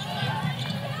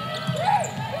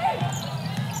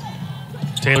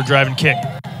 Taylor driving kick.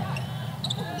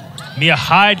 Mia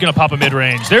Hyde going to pop a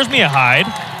mid-range. There's Mia Hyde,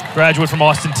 graduate from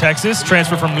Austin, Texas,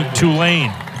 transfer from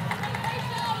Tulane.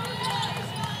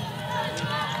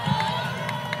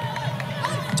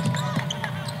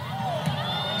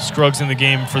 Scruggs in the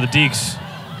game for the Deacs.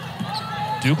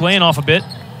 Duke laying off a bit.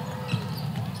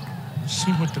 Let's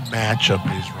see what the matchup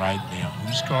is right now.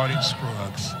 Who's guarding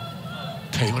Scruggs?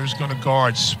 Taylor's going to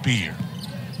guard Spear.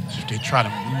 So if they try to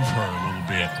move her a little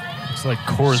bit. It's like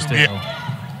Corsdale.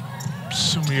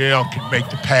 Sumiel can make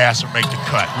the pass or make the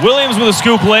cut. Williams with a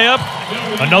scoop layup.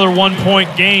 Another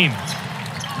 1-point game.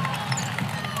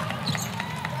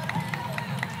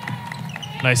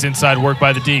 Nice inside work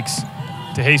by the Deacs.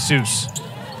 DeJesus.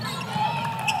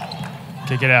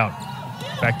 Kick it out.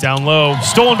 Back down low.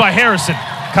 Stolen by Harrison.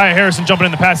 Kaya Harrison jumping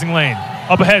in the passing lane.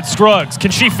 Up ahead, Scruggs.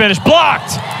 Can she finish?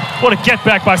 Blocked! What a get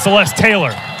back by Celeste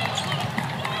Taylor.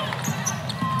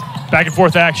 Back and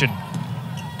forth action.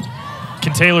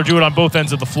 Can Taylor do it on both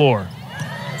ends of the floor?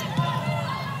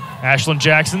 Ashlyn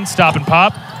Jackson, stop and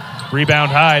pop.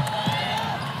 Rebound Hyde.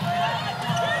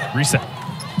 Reset.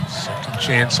 Second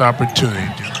chance opportunity.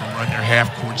 Duke will run their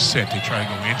half-court set. They try to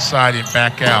go inside and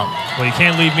back out. Well, you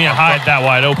can't leave Mia Hyde that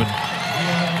wide open.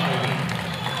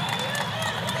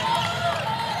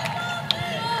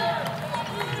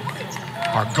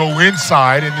 Or go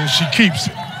inside, and then she keeps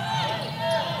it.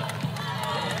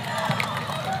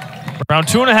 Around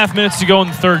 2.5 minutes to go in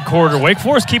the 3rd quarter. Wake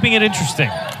Forest keeping it interesting.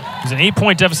 There's an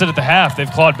 8-point deficit at the half.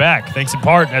 They've clawed back, thanks in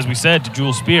part, as we said, to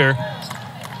Jewel Spear.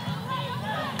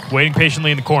 Waiting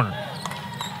patiently in the corner.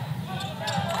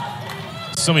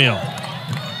 Sumiel.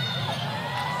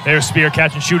 There's Spear,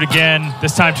 catch and shoot again.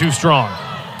 This time too strong.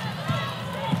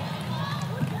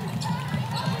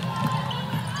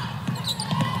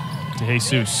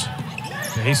 DeJesus.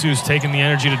 DeJesus taking the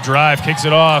energy to drive, kicks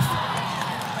it off.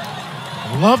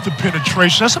 Love the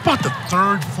penetration. That's about the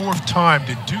 3rd, 4th time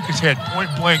that Duke has had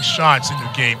point-blank shots in the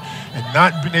game and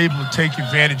not been able to take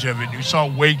advantage of it. You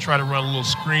saw Wade try to run a little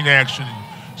screen action and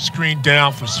screen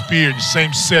down for Spear. The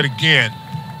same set again.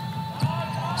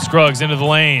 Scruggs into the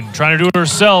lane, trying to do it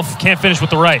herself. Can't finish with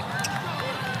the right.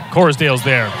 Corsdale's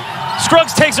there.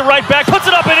 Scruggs takes it right back, puts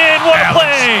it up and in. What a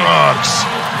play! Scruggs.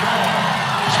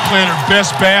 She's playing her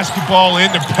best basketball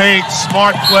in the paint.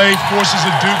 Smart play, forces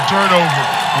a Duke turnover.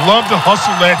 Love the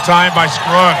hustle that time by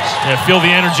Scruggs. Yeah, feel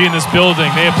the energy in this building.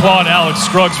 They applaud Alex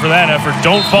Scruggs for that effort.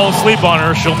 Don't fall asleep on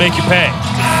her. She'll make you pay.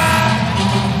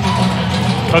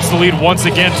 Cuts the lead once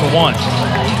again to 1.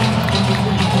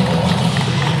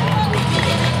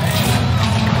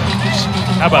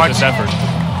 How about this effort?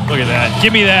 Look at that.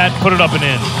 Give me that. Put it up and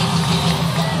in.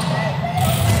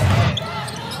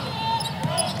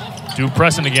 Duke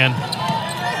pressing again.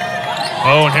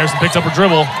 Oh, and Harrison picks up her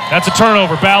dribble. That's a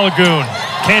turnover. Balogun.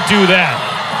 Can't do that.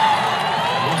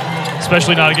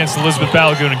 Especially not against Elizabeth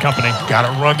Balogun and company. Got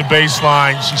to run the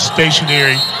baseline. She's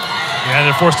stationary. Yeah,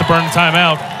 they're forced to burn the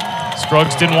timeout.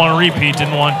 Scruggs didn't want to repeat,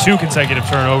 didn't want 2 consecutive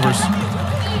turnovers.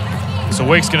 So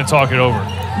Wake's going to talk it over.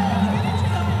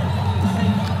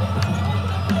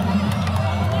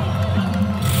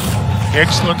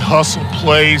 Excellent hustle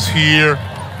plays here.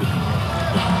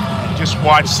 Just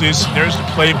watch this. There's the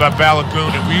play by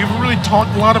Balogun. And we haven't really talked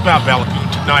a lot about Balogun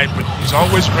tonight, but he's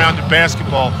always around the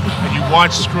basketball. And you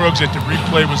watch Scruggs at the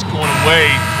replay was going away.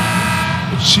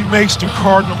 She makes the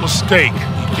cardinal mistake.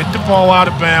 You get the ball out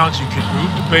of bounds, you can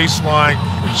move the baseline,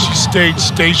 and she stayed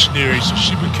stationary, so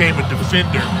she became a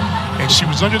defender. And she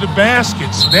was under the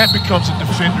basket, so that becomes a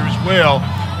defender as well.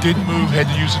 Didn't move, had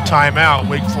to use a timeout.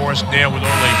 Wake Forest now with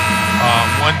only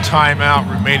one timeout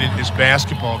remaining in this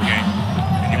basketball game.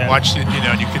 And you watch it,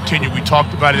 and you continue. We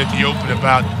talked about it at the open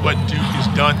about what Duke has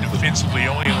done defensively,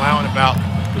 only allowing about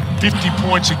 50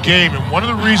 points a game. And one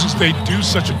of the reasons they do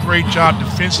such a great job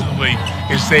defensively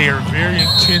is they are very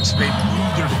intense. They move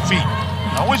their feet.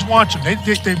 I always watch them. They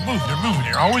move. They're moving.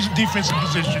 They're always in defensive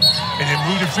position, and they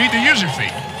move their feet. They use their feet.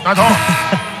 Not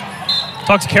hard.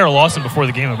 Talked to Kara Lawson before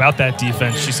the game about that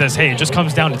defense. She says, hey, it just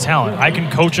comes down to talent. I can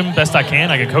coach them best I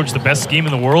can. I can coach the best scheme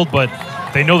in the world, but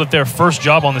they know that their first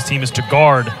job on this team is to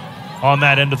guard on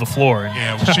that end of the floor.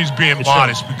 Yeah, well, she's being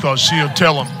modest because she'll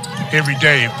tell them every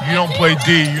day, if you don't play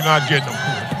D, you're not getting them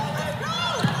court.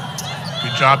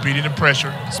 Good job beating the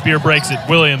pressure. Spear breaks it.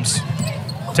 Williams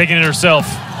taking it herself.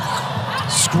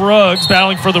 Scruggs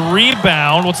battling for the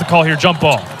rebound. What's the call here? Jump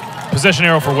ball. Possession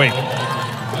arrow for Wake.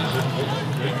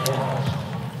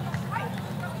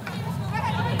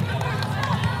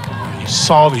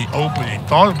 Saw the opening,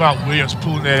 thought about Williams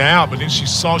pulling that out, but then she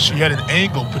saw she had an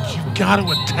angle. But you got to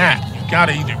attack. You got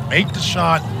to either make the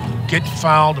shot, get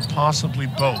fouled, or possibly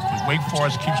both. But Wake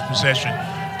Forest keeps possession.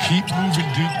 Keep moving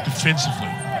Duke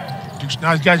defensively. Duke's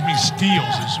not as guys being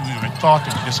steals as we had thought.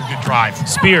 That it's a good drive.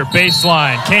 Spear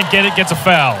baseline, can't get it, gets a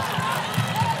foul.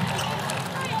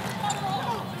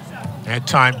 That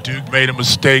time Duke made a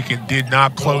mistake and did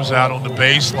not close out on the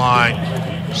baseline.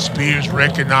 Spears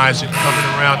recognized it coming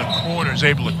around the corner, is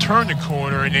able to turn the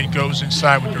corner, and then goes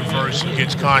inside with reverse and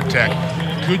gets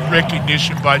contact. Good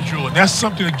recognition by Jewel. And that's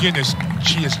something, again, that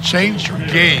she has changed her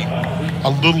game a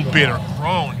little bit or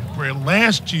grown. Where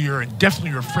last year, and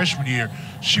definitely her freshman year,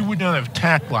 she would not have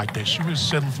attacked like that. She would have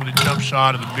settled for the jump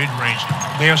shot or the mid-range.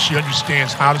 Now she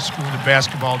understands how to score the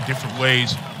basketball in different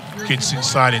ways, gets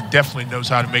inside, and definitely knows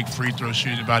how to make free throws,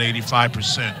 shooting about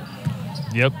 85%.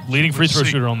 Yep, leading free throw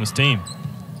shooter on this team.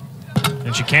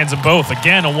 And she cans them both.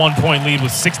 Again, a 1-point lead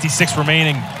with 66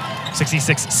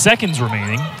 seconds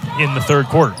remaining in the third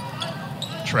quarter.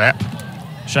 Trap.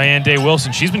 Cheyenne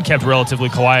Day-Wilson, she's been kept relatively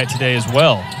quiet today as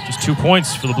well. Just 2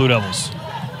 points for the Blue Devils.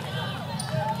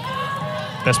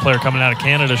 Best player coming out of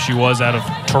Canada, she was out of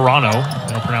Toronto.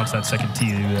 They don't pronounce that second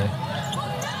T, do they?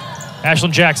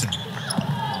 Ashlyn Jackson.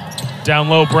 Down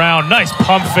low, Brown. Nice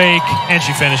pump fake, and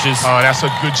she finishes. Oh, that's a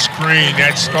good screen.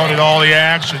 That started all the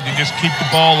action. They just keep the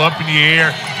ball up in the air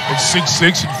at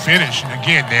 6-6 and finish. And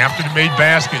again, after the made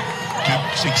basket, Duke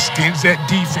extends that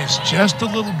defense just a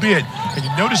little bit. And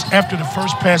you notice after the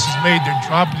first pass is made, they're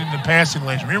dropping in the passing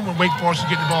lanes. Remember when Wake Forest is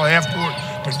getting the ball at half court?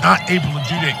 They're not able to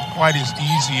do that quite as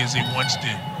easy as they once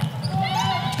did.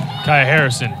 Kaya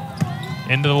Harrison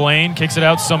into the lane, kicks it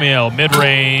out. Sumiel,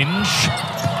 mid-range.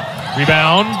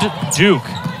 Rebound, Duke.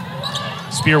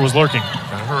 Spear was lurking.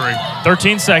 Gotta hurry.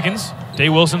 13 seconds.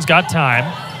 Day-Wilson's got time.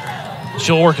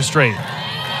 She'll orchestrate.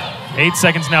 8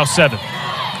 seconds now, 7.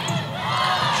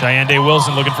 Cheyenne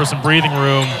Day-Wilson looking for some breathing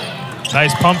room.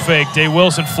 Nice pump fake.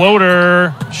 Day-Wilson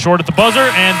floater. Short at the buzzer,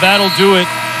 and that'll do it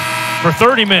for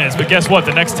 30 minutes. But guess what?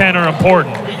 The next 10 are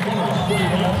important.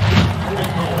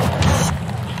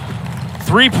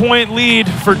 3-point lead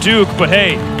for Duke, but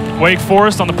hey, Wake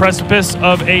Forest on the precipice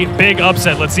of a big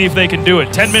upset. Let's see if they can do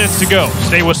it. 10 minutes to go.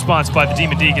 Stay with sponsored by the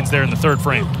Demon Deacons there in the third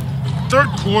frame. Third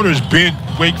quarter has been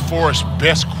Wake Forest's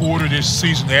best quarter this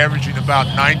season, averaging about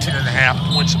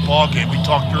 19.5 points a ball game. We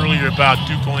talked earlier about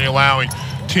Duke only allowing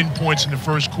 10 points in the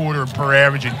first quarter per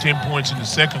average and 10 points in the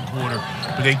second quarter.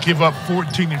 But they give up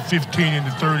 14 and 15 in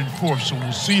the third and fourth. So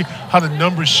we'll see how the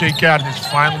numbers shake out in this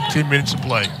final 10 minutes of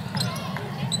play.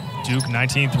 Duke,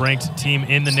 19th ranked team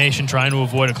in the nation, trying to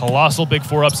avoid a colossal Big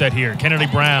Four upset here. Kennedy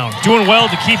Brown doing well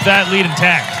to keep that lead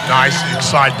intact. Nice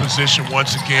inside position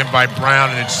once again by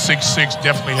Brown, and at 6'6",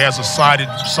 definitely has a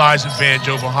size advantage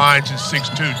over Hines at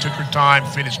 6'2". Took her time,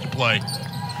 finished the play.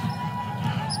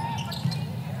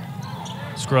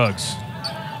 Scruggs.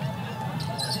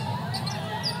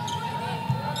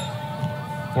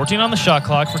 14 on the shot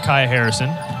clock for Kaya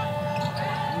Harrison.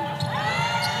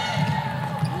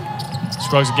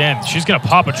 Scruggs again. She's going to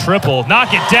pop a triple.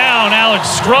 Knock it down, Alex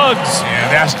Scruggs. Yeah,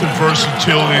 that's the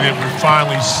versatility that we're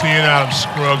finally seeing out of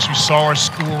Scruggs. We saw her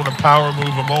score on a power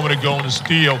move a moment ago in the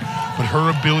steal, but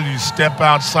her ability to step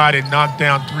outside and knock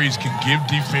down threes can give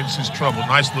defenses trouble.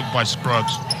 Nice look by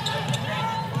Scruggs.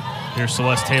 Here's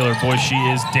Celeste Taylor. Boy, she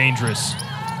is dangerous.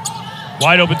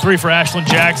 Wide open three for Ashlyn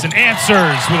Jackson.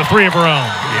 Answers with a three of her own.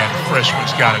 Yeah, the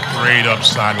freshman's got a great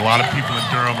upside. A lot of people in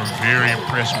Durham are very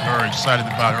impressed with her, excited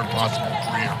about her possible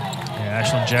career. Yeah,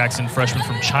 Ashlyn Jackson, freshman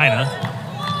from China,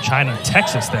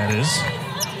 Texas, that is.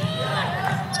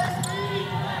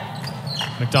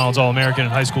 McDonald's All-American in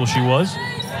high school she was.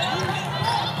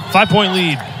 5-point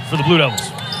lead for the Blue Devils.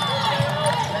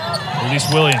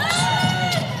 Elise Williams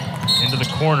into the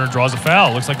corner, draws a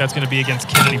foul. Looks like that's going to be against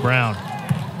Kennedy Brown.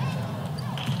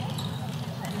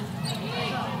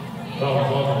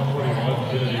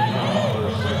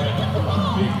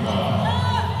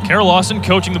 Kara Lawson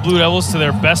coaching the Blue Devils to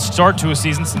their best start to a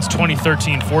season since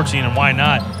 2013-14, and why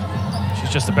not?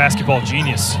 She's just a basketball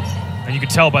genius. And you can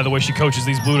tell by the way she coaches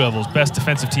these Blue Devils. Best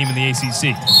defensive team in the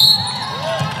ACC.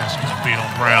 That's going to be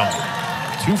on Brown.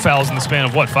 2 fouls in the span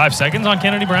of, what, 5 seconds on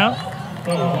Kennedy Brown?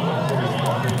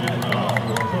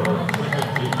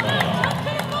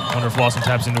 Wonder if Lawson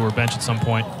taps into her bench at some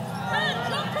point.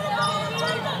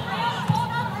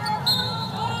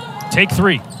 Take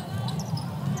 3.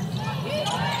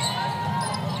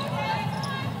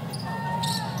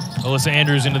 Alyssa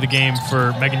Andrews into the game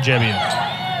for Megan Jebian.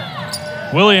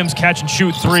 Williams catch and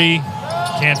shoot 3.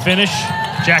 Can't finish.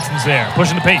 Jackson's there,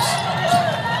 pushing the pace.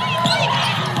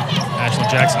 Ashlyn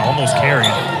Jackson almost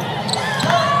carried.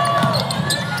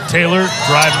 Taylor,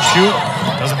 drive and shoot.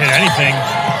 Doesn't hit anything.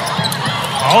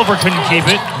 Oliver couldn't keep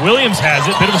it. Williams has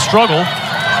it. Bit of a struggle.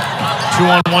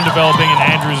 2-on-1 developing, and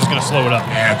Andrews is going to slow it up.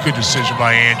 Yeah, good decision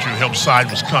by Andrew. Help side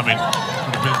was coming.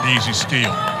 Would have been an easy steal.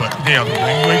 But, yeah, the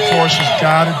thing Wake Forest has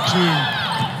got to do,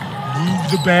 move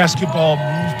the basketball,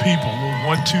 move people. A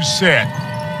little 1-2 set.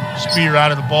 Spear out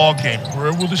of the ball game.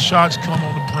 Where will the shots come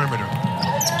on the perimeter?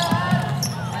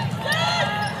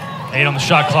 8 on the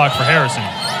shot clock for Harrison.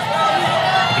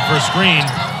 Looking for a screen.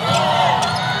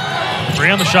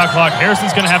 3 on the shot clock.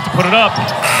 Harrison's going to have to put it up.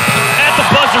 At the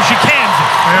buzzer, she cans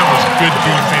it. That was good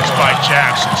defense by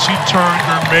Jackson. She turned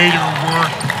her, made her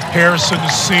work. Harrison, the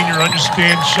senior,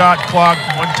 understands shot clock.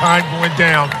 One time going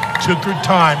down, took her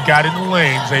time, got in the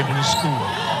lanes, able to score.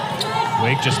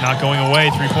 Wake just not going away.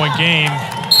 3-point game.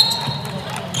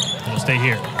 It'll stay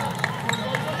here.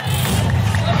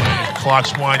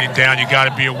 Clock's winding down. You got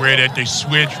to be aware that they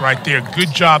switch right there.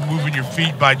 Good job moving your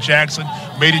feet by Jackson.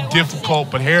 Made it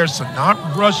difficult, but Harrison not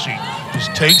rushing.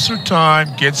 Just takes her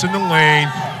time, gets in the lane,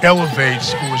 elevates,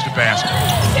 scores the basket.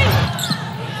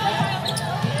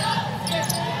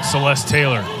 Celeste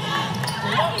Taylor.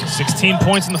 16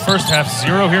 points in the first half,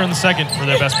 0 here in the second for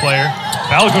their best player.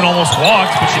 Balogun almost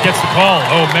walked, but she gets the call.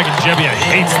 Oh, Megan Jebian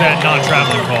hates that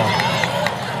non-traveling call.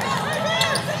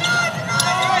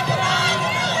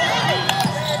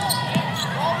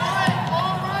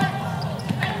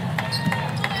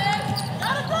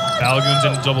 Balogun's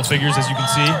in double figures, as you can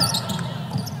see.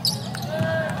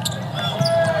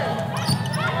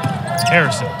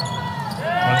 Harrison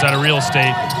runs out of real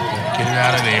estate. Get it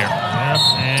out of there. Yep,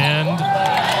 and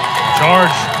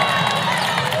charge.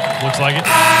 Looks like it.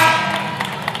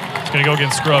 It's going to go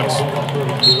against Scruggs.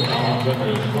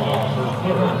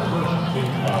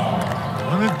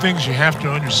 One of the things you have to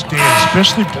understand,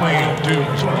 especially playing Duke,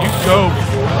 is when you go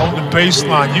on the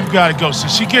baseline, you've got to go. So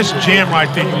she gets jammed right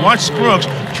there. You watch Scruggs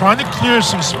trying to clear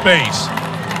some space.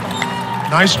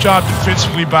 Nice job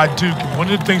defensively by Duke. And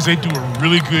one of the things they do a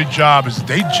really good job is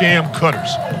they jam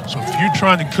cutters. So if you're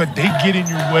trying to cut, they get in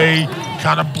your way,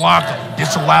 kind of block them,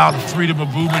 disallow the freedom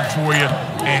of movement for you.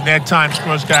 And that time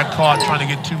Scruggs got caught trying to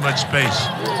get too much space.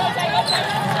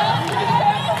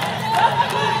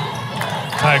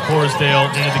 Ty Corsdale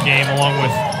into the game along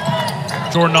with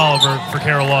Jordan Oliver for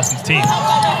Kara Lawson's team.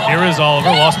 Here is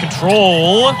Oliver, lost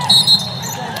control.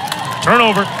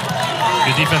 Turnover.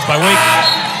 Good defense by Wake.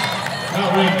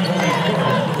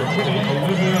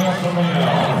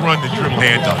 Run the dribble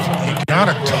handoff. You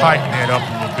got to tighten that up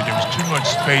a little bit. There was too much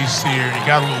space here. He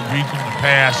got a little weak on the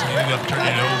pass and ended up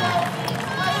turning it over.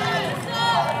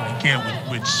 Again,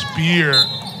 with Spear,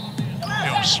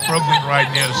 struggling right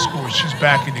now to score. She's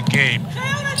back in the game.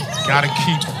 Got to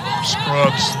keep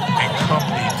Scruggs and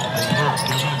company alert.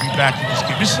 They're going to be back in this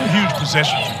game. This is a huge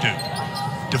possession for Duke.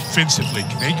 Defensively,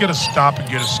 can they get a stop and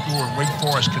get a score? Wake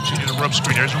Forest continue to rub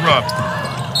screen. There's a rub.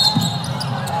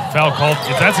 Foul called.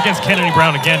 If that's against Kennedy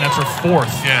Brown again, that's her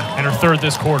 4th. Yeah. And her 3rd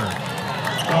this quarter.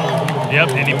 Yep,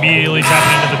 and immediately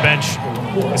tapping into the bench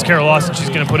is Kara Lawson. She's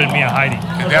going to put in Mia Heidi.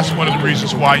 And that's one of the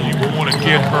reasons why you want to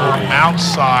get her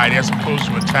outside as opposed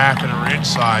to attacking her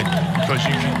inside, because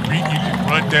you can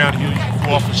run downhill, you can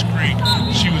go off the screen.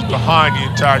 She was behind the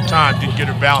entire time, didn't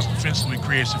get her balance defensively,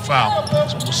 creates a foul.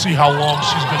 So we'll see how long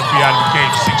she's going to be out of the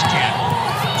game,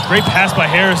 6'10". Great pass by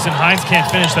Harrison. Hines can't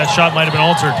finish. That shot might have been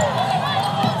altered.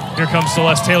 Here comes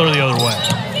Celeste Taylor the other way.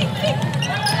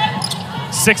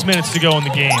 6 minutes to go in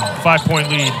the game.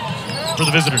 5-point lead for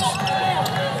the visitors.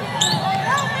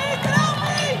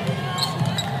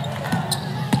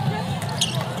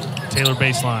 Taylor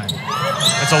baseline.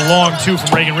 That's a long two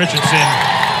from Reagan Richardson.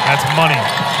 That's money.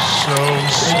 So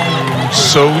smooth,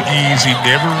 so easy,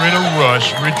 never in a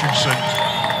rush. Richardson.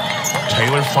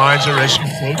 Taylor finds her as she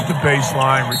floats the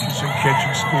baseline. Richardson catch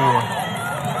and score.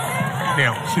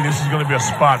 Now, see, this is going to be a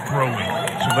spot throw-in.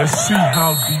 So let's see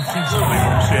how defensively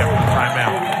we say after the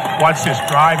timeout. Watch this.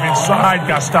 Drive inside.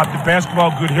 Got to stop the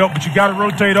basketball. Good help, but you got to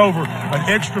rotate over. An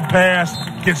extra pass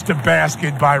gets the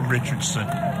basket by Richardson.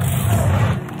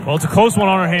 Well, it's a close one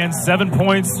on our hands. 7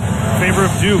 points in favor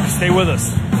of Duke. Stay with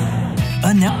us.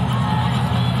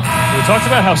 We talked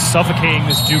about how suffocating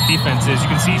this Duke defense is. You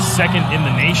can see second in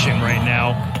the nation right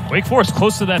now. Wake Forest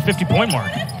close to that 50-point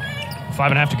mark.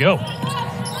 5.5 to go.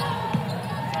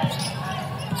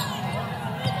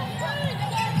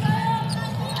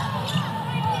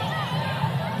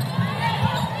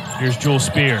 Here's Jewel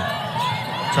Spear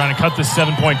trying to cut this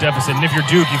 7-point deficit. And if you're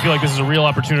Duke, you feel like this is a real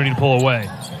opportunity to pull away.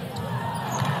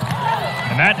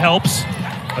 And that helps.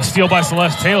 A steal by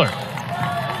Celeste Taylor.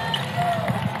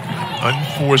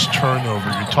 Unforced turnover.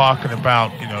 You're talking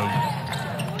about,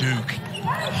 Duke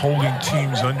holding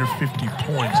teams under 50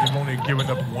 points. They've only given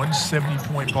up one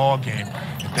 70-point ball game.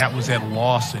 That was at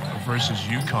Lawson versus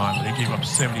UConn. They gave up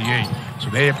 78. So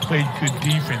they have played good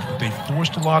defense, but they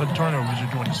forced a lot of turnovers.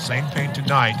 They're doing the same thing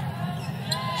tonight.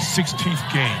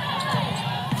 16th game,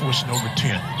 forcing over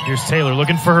 10. Here's Taylor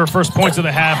looking for her first points of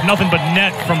the half. Nothing but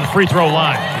net from the free throw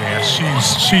line. Yeah,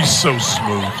 she's so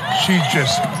smooth. She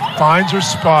just finds her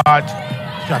spot,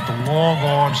 got the long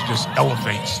arms, just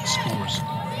elevates and scores.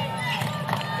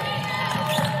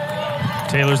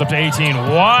 Taylor's up to 18,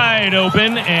 wide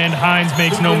open, and Hines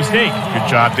makes no mistake. Good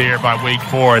job there by Wake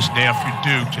Forest. Now for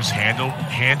Duke, just handle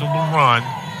the run.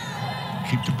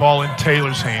 Keep the ball in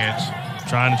Taylor's hands.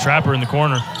 Trying to trap her in the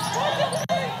corner.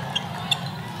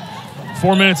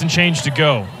 4 minutes and change to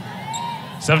go.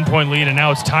 7-point lead, and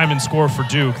now it's time and score for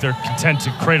Duke. They're content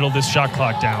to cradle this shot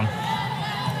clock down.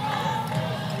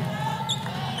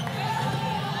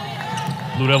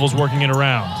 Blue Devils working it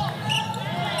around.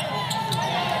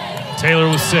 Taylor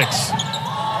with 6.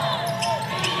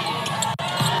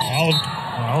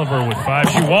 Oliver with 5.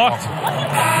 She walked.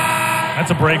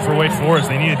 That's a break for Wake Forest.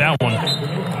 They needed that one.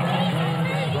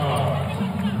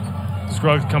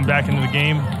 Scruggs come back into the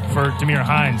game for Demir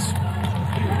Hines.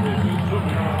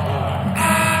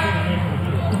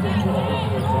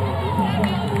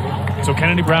 So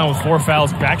Kennedy Brown with 4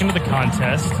 fouls back into the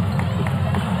contest.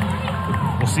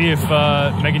 We'll see if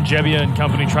Megan Jebbia and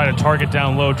company try to target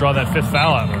down low, draw that 5th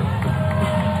foul out of her.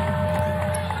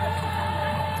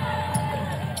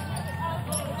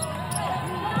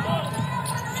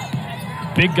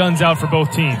 Big guns out for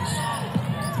both teams.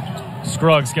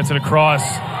 Scruggs gets it across.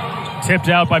 Tipped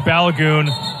out by Balogun.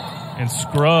 And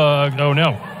Scruggs, oh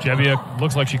no. Jebbia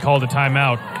looks like she called a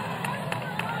timeout.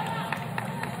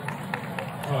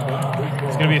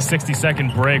 It's going to be a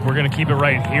 60-second break. We're going to keep it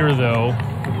right here, though.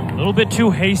 A little bit too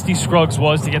hasty Scruggs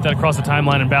was to get that across the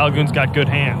timeline, and Balogun's got good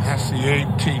hands. That's the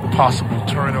 18th possible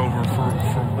turnover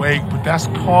for Wake, but that's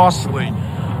costly.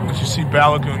 As you see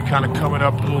Balogun kind of coming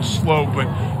up a little slow, but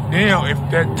now if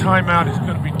that timeout is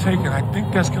going to be taken, I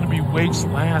think that's going to be Wake's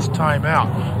last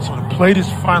timeout. So to play this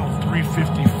final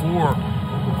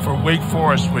 3:54 for Wake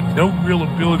Forest with no real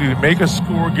ability to make a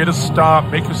score, get a stop,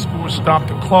 make a score, stop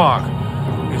the clock,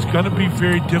 it's going to be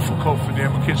very difficult for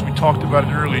them because we talked about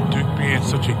it earlier, Duke being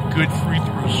such a good free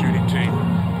throw shooting team.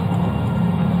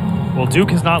 Well,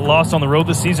 Duke has not lost on the road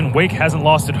this season. Wake hasn't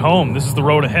lost at home. This is the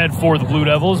road ahead for the Blue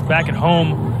Devils. Back at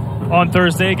home on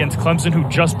Thursday against Clemson, who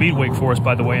just beat Wake Forest,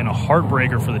 by the way, in a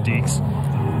heartbreaker for the Deacs.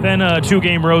 Then a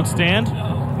 2-game road stand.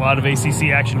 A lot of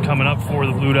ACC action coming up for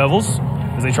the Blue Devils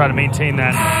as they try to maintain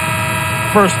that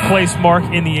first place mark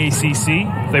in the ACC.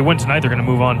 If they win tonight, they're going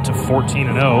to move on to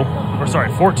 14-0. Or sorry,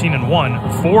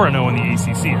 14-1, 4-0 in the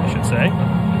ACC, I should say.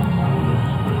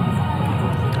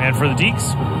 And for the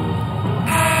Deacs,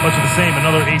 much of the same.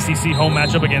 Another ACC home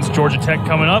matchup against Georgia Tech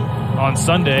coming up on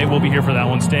Sunday. We'll be here for that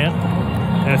one, Stan.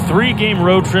 And a 3-game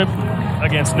road trip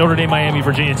against Notre Dame, Miami,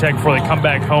 Virginia Tech before they come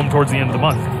back home towards the end of the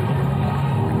month.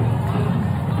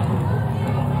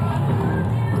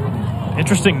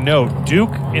 Interesting note,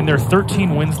 Duke, in their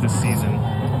 13 wins this season,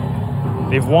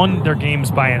 they've won their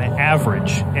games by an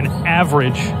average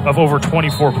of over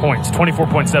 24 points,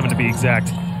 24.7 to be exact.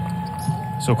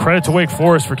 So credit to Wake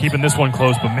Forest for keeping this one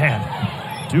close, but man,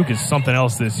 Duke is something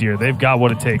else this year. They've got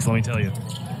what it takes, let me tell you.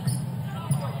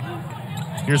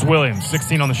 Here's Williams,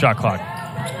 16 on the shot clock.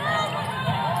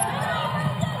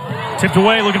 Tipped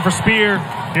away, looking for Spear.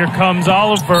 Here comes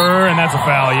Oliver, and that's a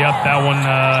foul. Yep, that one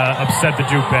upset the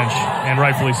Duke bench, and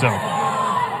rightfully so.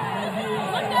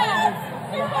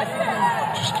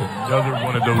 Just another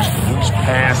one of those loose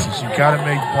passes. You got to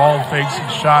make ball fakes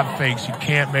and shot fakes. You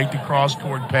can't make the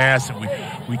cross-court pass. And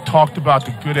we talked about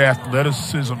the good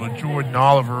athleticism of Jordan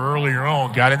Oliver earlier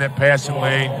on. Got in that passing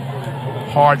lane,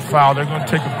 hard foul. They're going to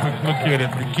take a quick look at it.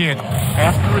 But again,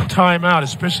 after a timeout,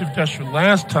 especially if that's your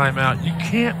last timeout, you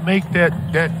can't make that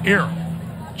error.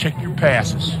 Check your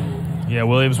passes. Yeah,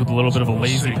 Williams with a little bit of a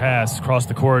lazy pass across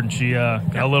the court, and she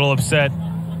got a little upset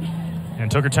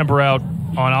and took her temper out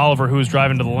on Oliver, who was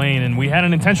driving to the lane. And we had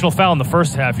an intentional foul in the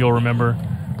first half, you'll remember.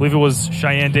 I believe it was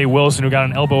Cheyenne Day-Wilson who got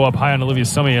an elbow up high on Olivia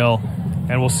Sumiel.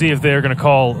 And we'll see if they're going to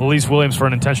call Elise Williams for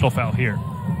an intentional foul here.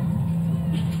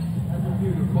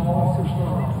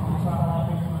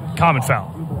 Common foul.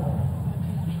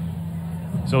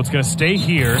 So it's going to stay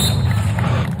here.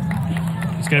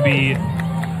 It's going to be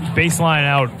baseline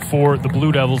out for the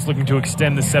Blue Devils, looking to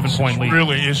extend the 7-point lead.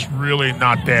 It's really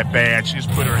not that bad. She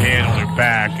just put her hand on her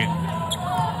back and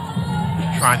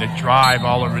trying to drive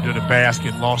Oliver to the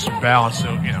basket, lost her balance.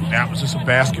 So, that was just a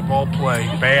basketball play,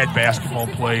 bad basketball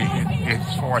play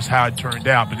as far as how it turned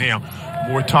out. But now,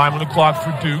 more time on the clock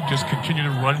for Duke. Just continue to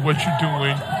run what you're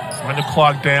doing. Run the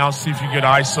clock down, see if you get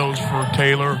ISOs for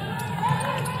Taylor.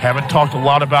 Haven't talked a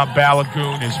lot about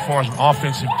Balogun as far as an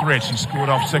offensive threat. She scored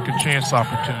off second chance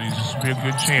opportunities. This will be a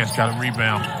good chance. Got a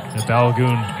rebound. Yeah,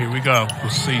 Balogun. Here we go.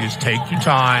 We'll see this. Take your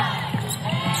time.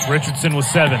 Richardson with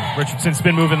 7. Richardson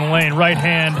spin move in the lane. Right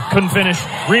hand. Couldn't finish.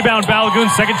 Rebound Balogun.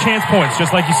 Second chance points,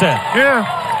 just like you said. Yeah.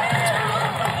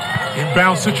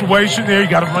 Inbound situation there. You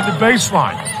got to run the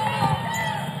baseline.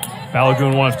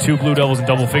 Balogun, one of 2 Blue Devils in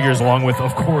double figures, along with,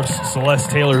 of course,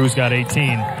 Celeste Taylor, who's got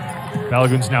 18.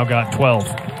 Balogun's now got 12.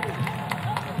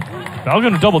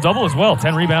 Balogun a double-double as well,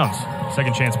 10 rebounds.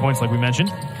 Second chance points, like we mentioned.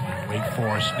 Wake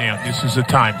Forest. Now, this is the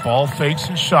time. Ball fakes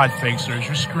and shot fakes. There's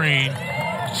your screen.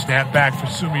 Snap back for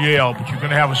Sumiel, but you're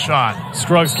going to have a shot.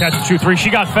 Scruggs catch and shoot 3.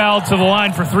 She got fouled to the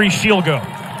line for 3. She'll go.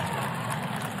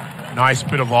 Nice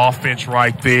bit of offense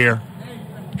right there.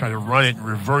 Try to run it and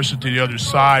reverse it to the other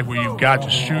side where you've got the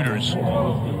shooters.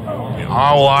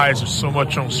 All eyes are so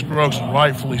much on Scruggs, and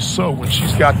rightfully so, when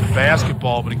she's got the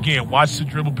basketball. But again, watch the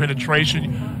dribble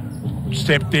penetration.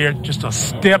 Step there. Just a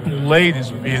step late is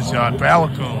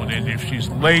Balogun. And if she's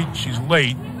late, she's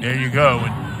late. There you go.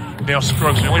 And now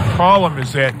Scruggs, the only problem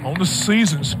is that on the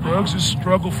season, Scruggs has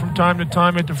struggled from time to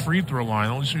time at the free throw line,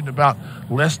 only shooting about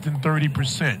less than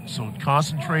 30%. So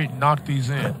concentrate and knock these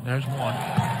in. There's one.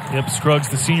 Yep, Scruggs,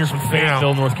 the senior from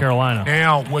Fayetteville, North Carolina.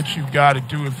 Now, what you've got to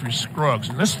do if you're Scruggs,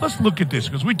 and let's look at this,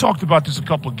 because we talked about this a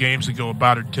couple of games ago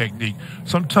about her technique.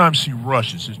 Sometimes she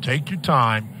rushes. So take your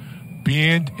time,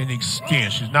 bend, and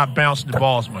extend. She's not bouncing the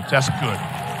ball as much. That's good.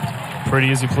 Pretty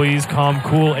as you please, calm,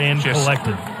 cool, and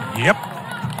collected. Yep.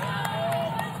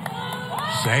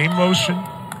 Same motion,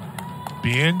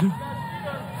 bend,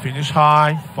 finish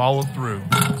high, follow through.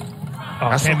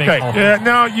 That's okay. Yeah,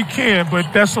 no, you can,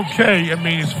 but that's okay. I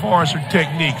mean, as far as her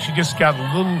technique, she just got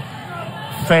a little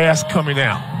fast coming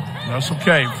out. That's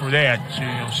okay for that.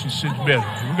 She sits better.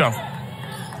 Here we go.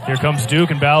 Here comes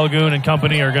Duke, and Balogun and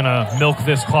company are going to milk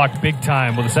this clock big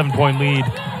time with a 7-point lead,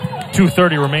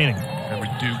 2:30 remaining. Remember,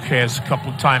 Duke has a couple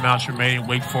of timeouts remaining.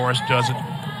 Wake Forest doesn't.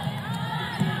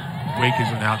 Wake is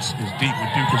deep, but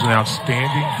Duke is an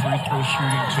outstanding free throw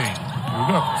shooting team. Here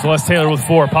we go. Celeste Taylor with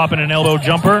 4, popping an elbow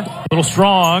jumper. A little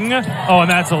strong. Oh, and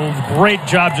that's a great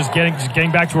job just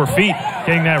getting back to her feet,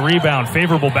 getting that rebound.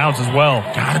 Favorable bounce as well.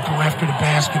 Gotta go after the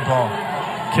basketball.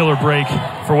 Killer break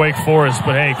for Wake Forest,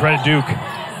 but hey, credit Duke.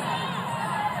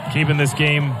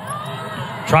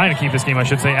 Trying to keep this game, I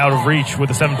should say, out of reach with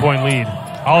a 7-point lead.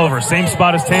 Oliver, same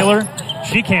spot as Taylor.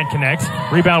 She can't connect.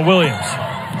 Rebound Williams.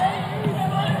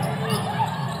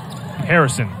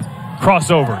 Harrison,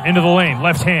 crossover, into the lane,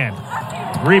 left hand.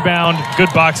 Rebound, good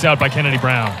box out by Kennedy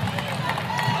Brown.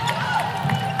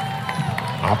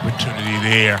 Opportunity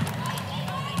there.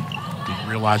 Didn't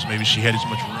realize maybe she had as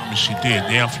much room as she did.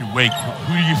 Now if you're Wake,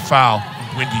 who do you foul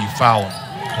and when do you foul them?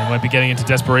 They might be getting into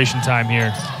desperation time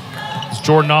here. It's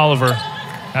Jordan Oliver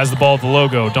has the ball at the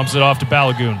logo, dumps it off to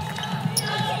Balogun.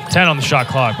 10 on the shot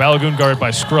clock. Balogun guarded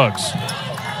by Scruggs.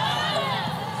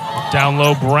 Down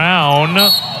low, Brown.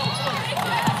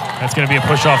 That's going to be a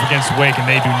push-off against Wake, and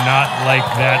they do not like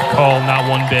that call, not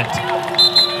one bit.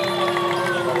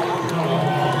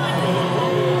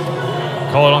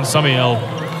 Call it on Samiel.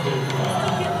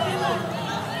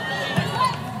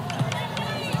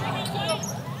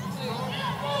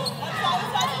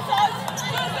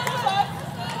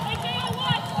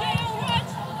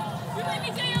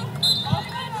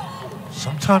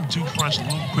 Sometimes Duke runs a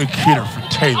little quick hitter for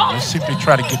Taylor. Let's see if they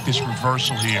try to get this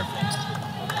reversal here.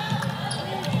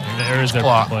 And there is their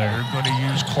clock. player. They're going to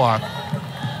use clock.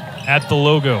 At the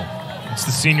logo, it's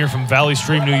the senior from Valley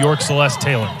Stream, New York, Celeste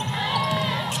Taylor.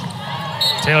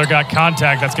 Taylor got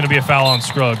contact. That's going to be a foul on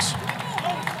Scruggs.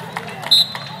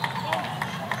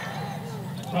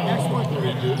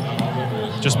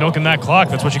 Just milking that clock.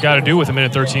 That's what you got to do with a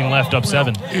minute 13 left, up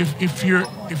 7. If you're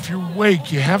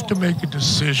Wake, you have to make a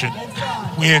decision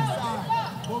when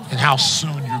and how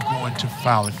soon you're going to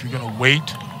foul. If you're going to wait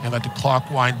and let the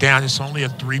clock wind down, it's only a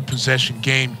 3-possession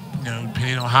game, you know,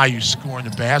 depending on how you score in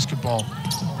the basketball.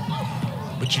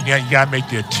 But you got to make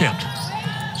the attempt.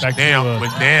 So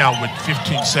now with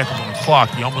 15 seconds on the clock,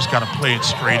 you almost got to play it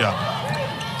straight up.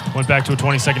 Went back to a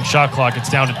 20-second shot clock. It's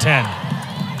down to 10.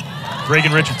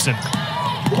 Reagan Richardson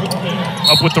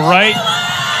up with the right,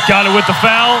 got it with the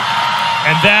foul,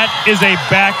 and that is a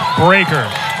back-breaker,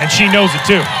 and she knows it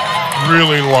too.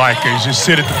 Really like it. As you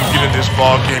said at the beginning of this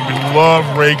ball game, we love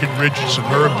Reagan Richardson,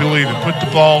 her ability to put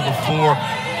the ball on the floor.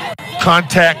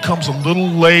 Contact comes a little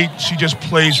late. She just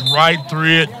plays right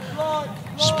through it.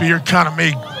 Spear kind of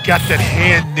got that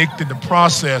hand nicked in the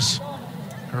process.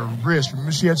 Her wrist.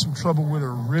 Remember, she had some trouble with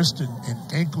her wrist and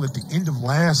ankle at the end of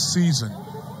last season.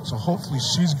 So hopefully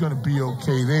she's going to be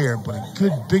okay there. But a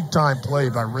good big-time play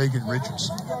by Reagan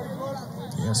Richardson.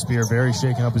 Yeah, Spear very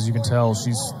shaken up, as you can tell.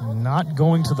 She's not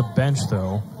going to the bench,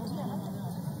 though.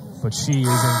 But she is in pain.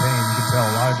 You can tell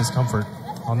a lot of discomfort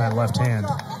on that left hand.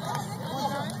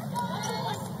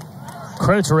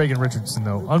 Credit to Reagan Richardson,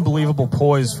 though. Unbelievable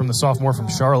poise from the sophomore from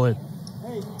Charlotte.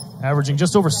 Averaging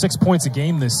just over 6 points a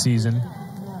game this season.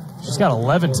 She's got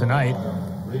 11 tonight.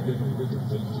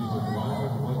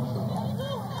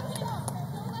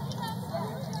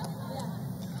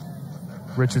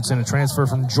 Richardson, a transfer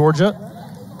from Georgia.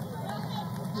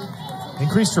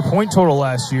 Increased her point total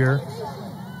last year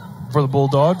for the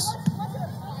Bulldogs.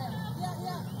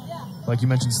 Like you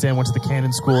mentioned, Stan went to the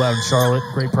Cannon School out in Charlotte.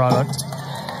 Great product.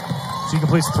 She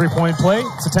completes the 3-point play.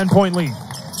 It's a 10-point lead.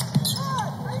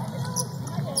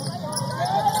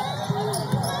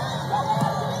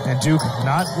 And Duke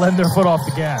not letting their foot off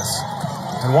the gas.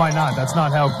 And why not? That's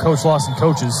not how Coach Lawson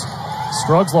coaches.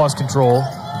 Scruggs lost control.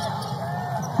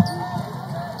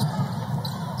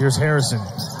 Here's Harrison.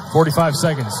 45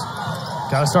 seconds.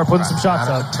 Got to start putting some shots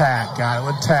up. Got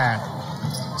to attack.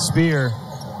 Spear.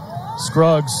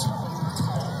 Scruggs.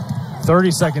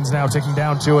 30 seconds now, ticking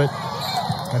down to it.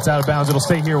 That's out of bounds. It'll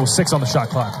stay here with 6 on the shot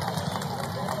clock.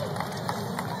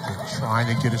 They're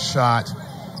trying to get a shot.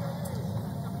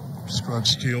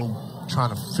 Scruggs still trying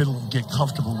to fiddle and get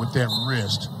comfortable with that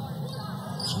wrist.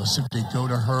 So let's see if they go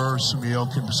to her. Sumiel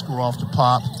can score off the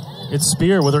pop. It's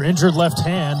Spear with her injured left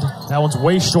hand. That one's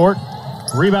way short.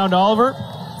 Rebound Oliver.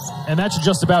 And that should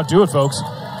just about do it, folks.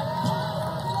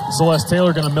 Celeste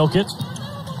Taylor going to milk it.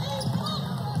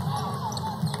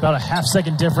 About a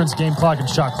half-second difference, game clock and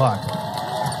shot clock.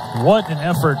 What an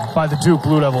effort by the Duke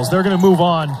Blue Devils. They're going to move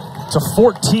on to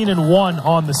 14-1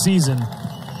 on the season.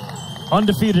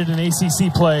 Undefeated in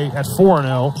ACC play at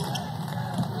 4-0.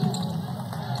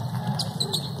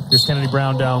 Here's Kennedy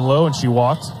Brown down low, and she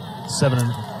walked. 7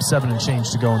 and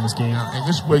change to go in this game. And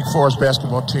this Wake Forest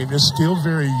basketball team is still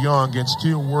very young and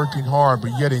still working hard,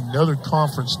 but yet another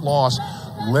conference loss,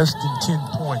 less than 10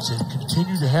 points. They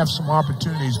continue to have some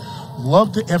opportunities.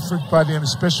 Love the effort by them,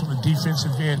 especially on the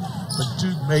defensive end, but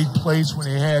Duke made plays when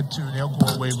they had to, and they'll go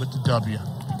away with the W.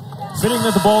 Fitting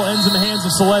that the ball ends in the hands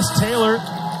of Celeste Taylor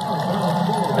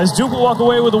as Duke will walk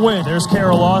away with a win. There's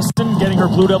Carol Austin getting her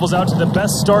Blue Devils out to the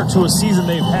best start to a season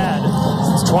they've had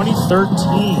since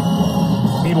 2013.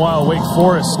 Meanwhile, Wake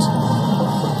Forest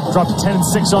dropped to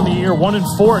 10-6 on the year,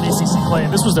 1-4 in ACC play,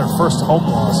 and this was their first home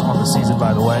loss on the season,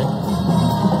 by the way.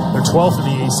 They're 12th in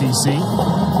the ACC,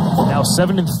 now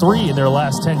 7-3 in their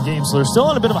last 10 games, so they're still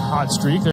on a bit of a hot streak.